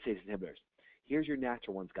aromatase inhibitors. Here's your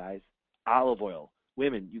natural ones, guys. Olive oil.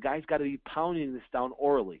 Women, you guys got to be pounding this down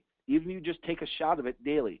orally. Even if you just take a shot of it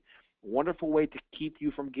daily. Wonderful way to keep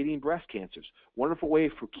you from getting breast cancers. Wonderful way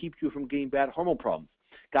to keep you from getting bad hormone problems.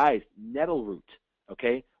 Guys, nettle root,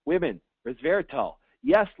 okay? Women, resveratrol.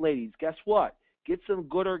 Yes, ladies, guess what? Get some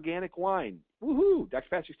good organic wine. Woohoo! Dr.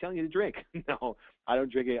 Patrick's telling you to drink. No, I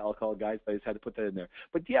don't drink any alcohol, guys, but I just had to put that in there.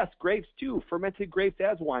 But yes, grapes too. Fermented grapes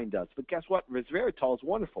as wine does. But guess what? Resveratrol is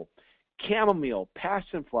wonderful. Chamomile,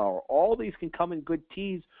 passion flower, all these can come in good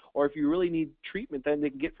teas, or if you really need treatment, then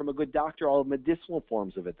they can get from a good doctor all the medicinal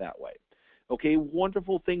forms of it that way. Okay,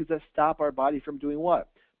 wonderful things that stop our body from doing what?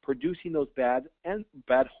 Producing those bad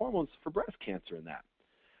hormones for breast cancer and that.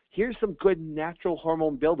 Here's some good natural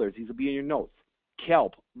hormone builders. These will be in your notes.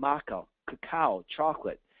 Kelp, maca, cacao,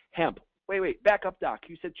 chocolate, hemp. Wait, back up, Doc.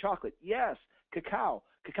 You said chocolate. Yes, cacao.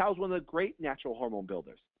 Cacao is one of the great natural hormone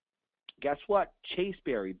builders. Guess what?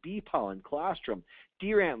 Chasteberry, bee pollen, colostrum,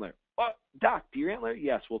 deer antler. Oh, Doc, deer antler?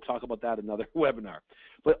 Yes, we'll talk about that in another webinar.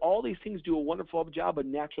 But all these things do a wonderful job of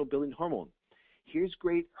natural building hormone. Here's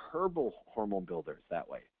great herbal hormone builders that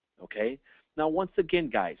way, okay? Now, once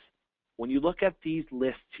again, guys, when you look at these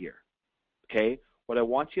lists here, okay, what I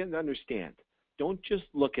want you to understand, don't just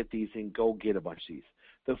look at these and go get a bunch of these.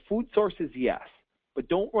 The food sources, yes, but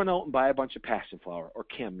don't run out and buy a bunch of passion flower or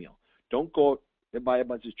chamomile. Don't go out and buy a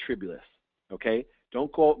bunch of tribulus, okay?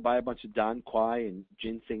 Don't go out and buy a bunch of Don Quai and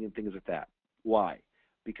ginseng and things like that. Why?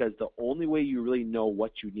 Because the only way you really know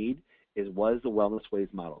what you need is what is the Wellness Ways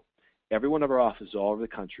model. Every one of our offices all over the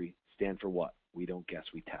country stand for what? We don't guess,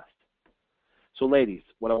 we test. So ladies,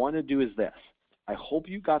 what I want to do is this. I hope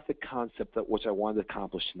you got the concept that which I wanted to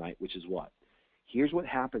accomplish tonight, which is what? Here's what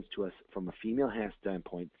happens to us from a female health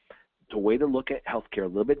standpoint, the way to look at healthcare a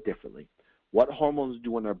little bit differently, what hormones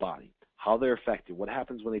do in our body, how they're affected, what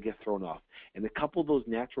happens when they get thrown off, and a couple of those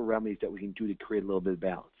natural remedies that we can do to create a little bit of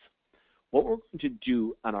balance. What we're going to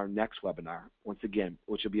do on our next webinar, once again,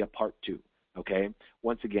 which will be a part 2, okay?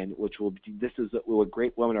 Once again, this is a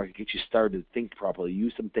great webinar to get you started to think properly,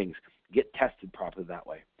 use some things, get tested properly that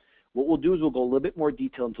way. What we'll do is we'll go a little bit more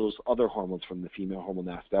detail into those other hormones from the female hormone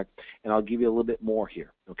aspect, and I'll give you a little bit more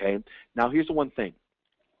here, okay? Now, here's the one thing.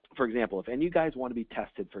 for example, if any of you guys want to be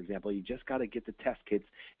tested, for example, you just got to get the test kits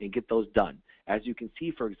and get those done. As you can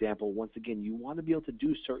see, for example, once again, you want to be able to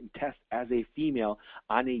do certain tests as a female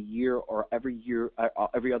on a year or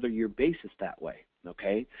every other year basis that way,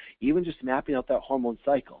 okay? Even just mapping out that hormone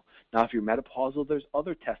cycle. Now, if you're menopausal, there's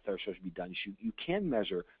other tests that are supposed to be done. You can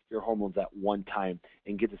measure your hormones at one time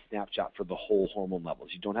and get a snapshot for the whole hormone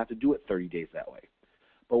levels. You don't have to do it 30 days that way.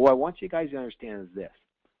 But what I want you guys to understand is this.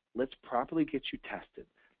 Let's properly get you tested.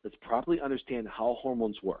 Let's properly understand how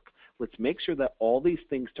hormones work. Let's make sure that all these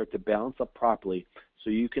things start to balance up properly so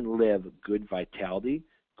you can live good vitality,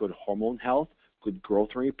 good hormone health, good growth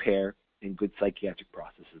and repair, and good psychiatric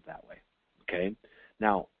processes that way, okay?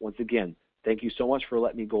 Now, once again, thank you so much for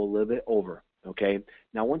letting me go a little bit over, okay?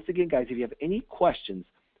 Now, once again, guys, if you have any questions,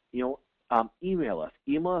 email us.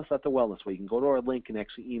 Email us at The Wellness Way. You can go to our link and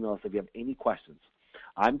actually email us if you have any questions.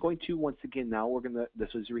 I'm going to, once again, this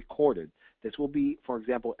is recorded. This will be, for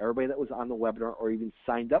example, everybody that was on the webinar or even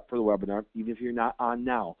signed up for the webinar, even if you're not on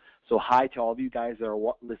now. So hi to all of you guys that are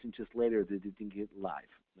listening to this later that didn't get live,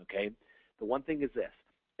 okay? The one thing is this.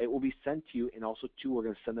 It will be sent to you, and also, too, we're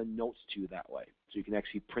going to send the notes to you that way. So you can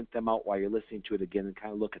actually print them out while you're listening to it again and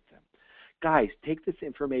kind of look at them. Guys, take this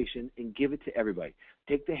information and give it to everybody.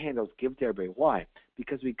 Take the handouts, give it to everybody. Why?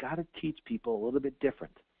 Because we got to teach people a little bit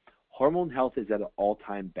different. Hormone health is at an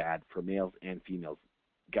all-time bad for males and females.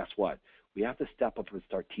 Guess what? We have to step up and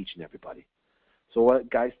start teaching everybody. So,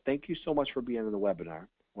 guys, thank you so much for being on the webinar.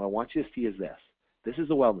 What I want you to see is this. This is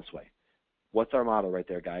the Wellness Way. What's our motto right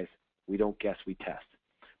there, guys? We don't guess, we test.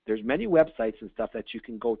 There's many websites and stuff that you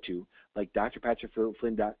can go to, like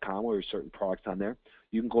drpatrickflynn.com, where there's certain products on there.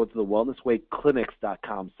 You can go to the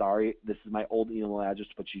wellnesswayclinics.com. Sorry, this is my old email address,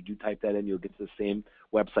 but you do type that in, you'll get to the same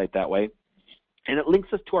website that way. And it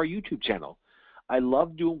links us to our YouTube channel. I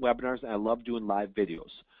love doing webinars, and I love doing live videos.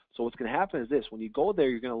 So what's going to happen is this. When you go there,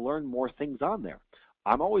 you're going to learn more things on there.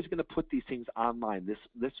 I'm always going to put these things online.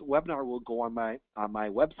 This webinar will go on my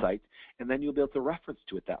website, and then you'll be able to reference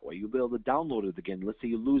to it that way. You'll be able to download it again. Let's say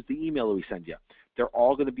you lose the email that we send you. They're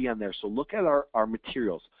all going to be on there. So look at our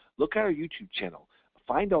materials. Look at our YouTube channel.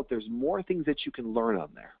 Find out there's more things that you can learn on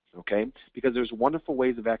there, okay? Because there's wonderful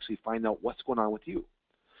ways of actually finding out what's going on with you.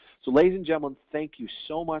 So ladies and gentlemen, thank you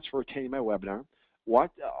so much for attending my webinar.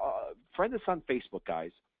 Friend us on Facebook,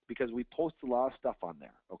 guys, because we post a lot of stuff on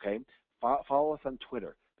there, okay? Follow us on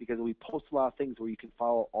Twitter because we post a lot of things where you can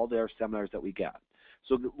follow all their seminars that we got.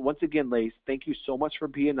 So once again, ladies, thank you so much for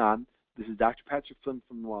being on. This is Dr. Patrick Flynn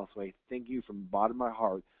from The Wellness Way. Thank you from the bottom of my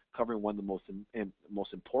heart, covering one of the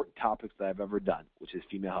most important topics that I've ever done, which is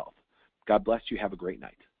female health. God bless you. Have a great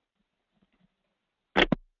night.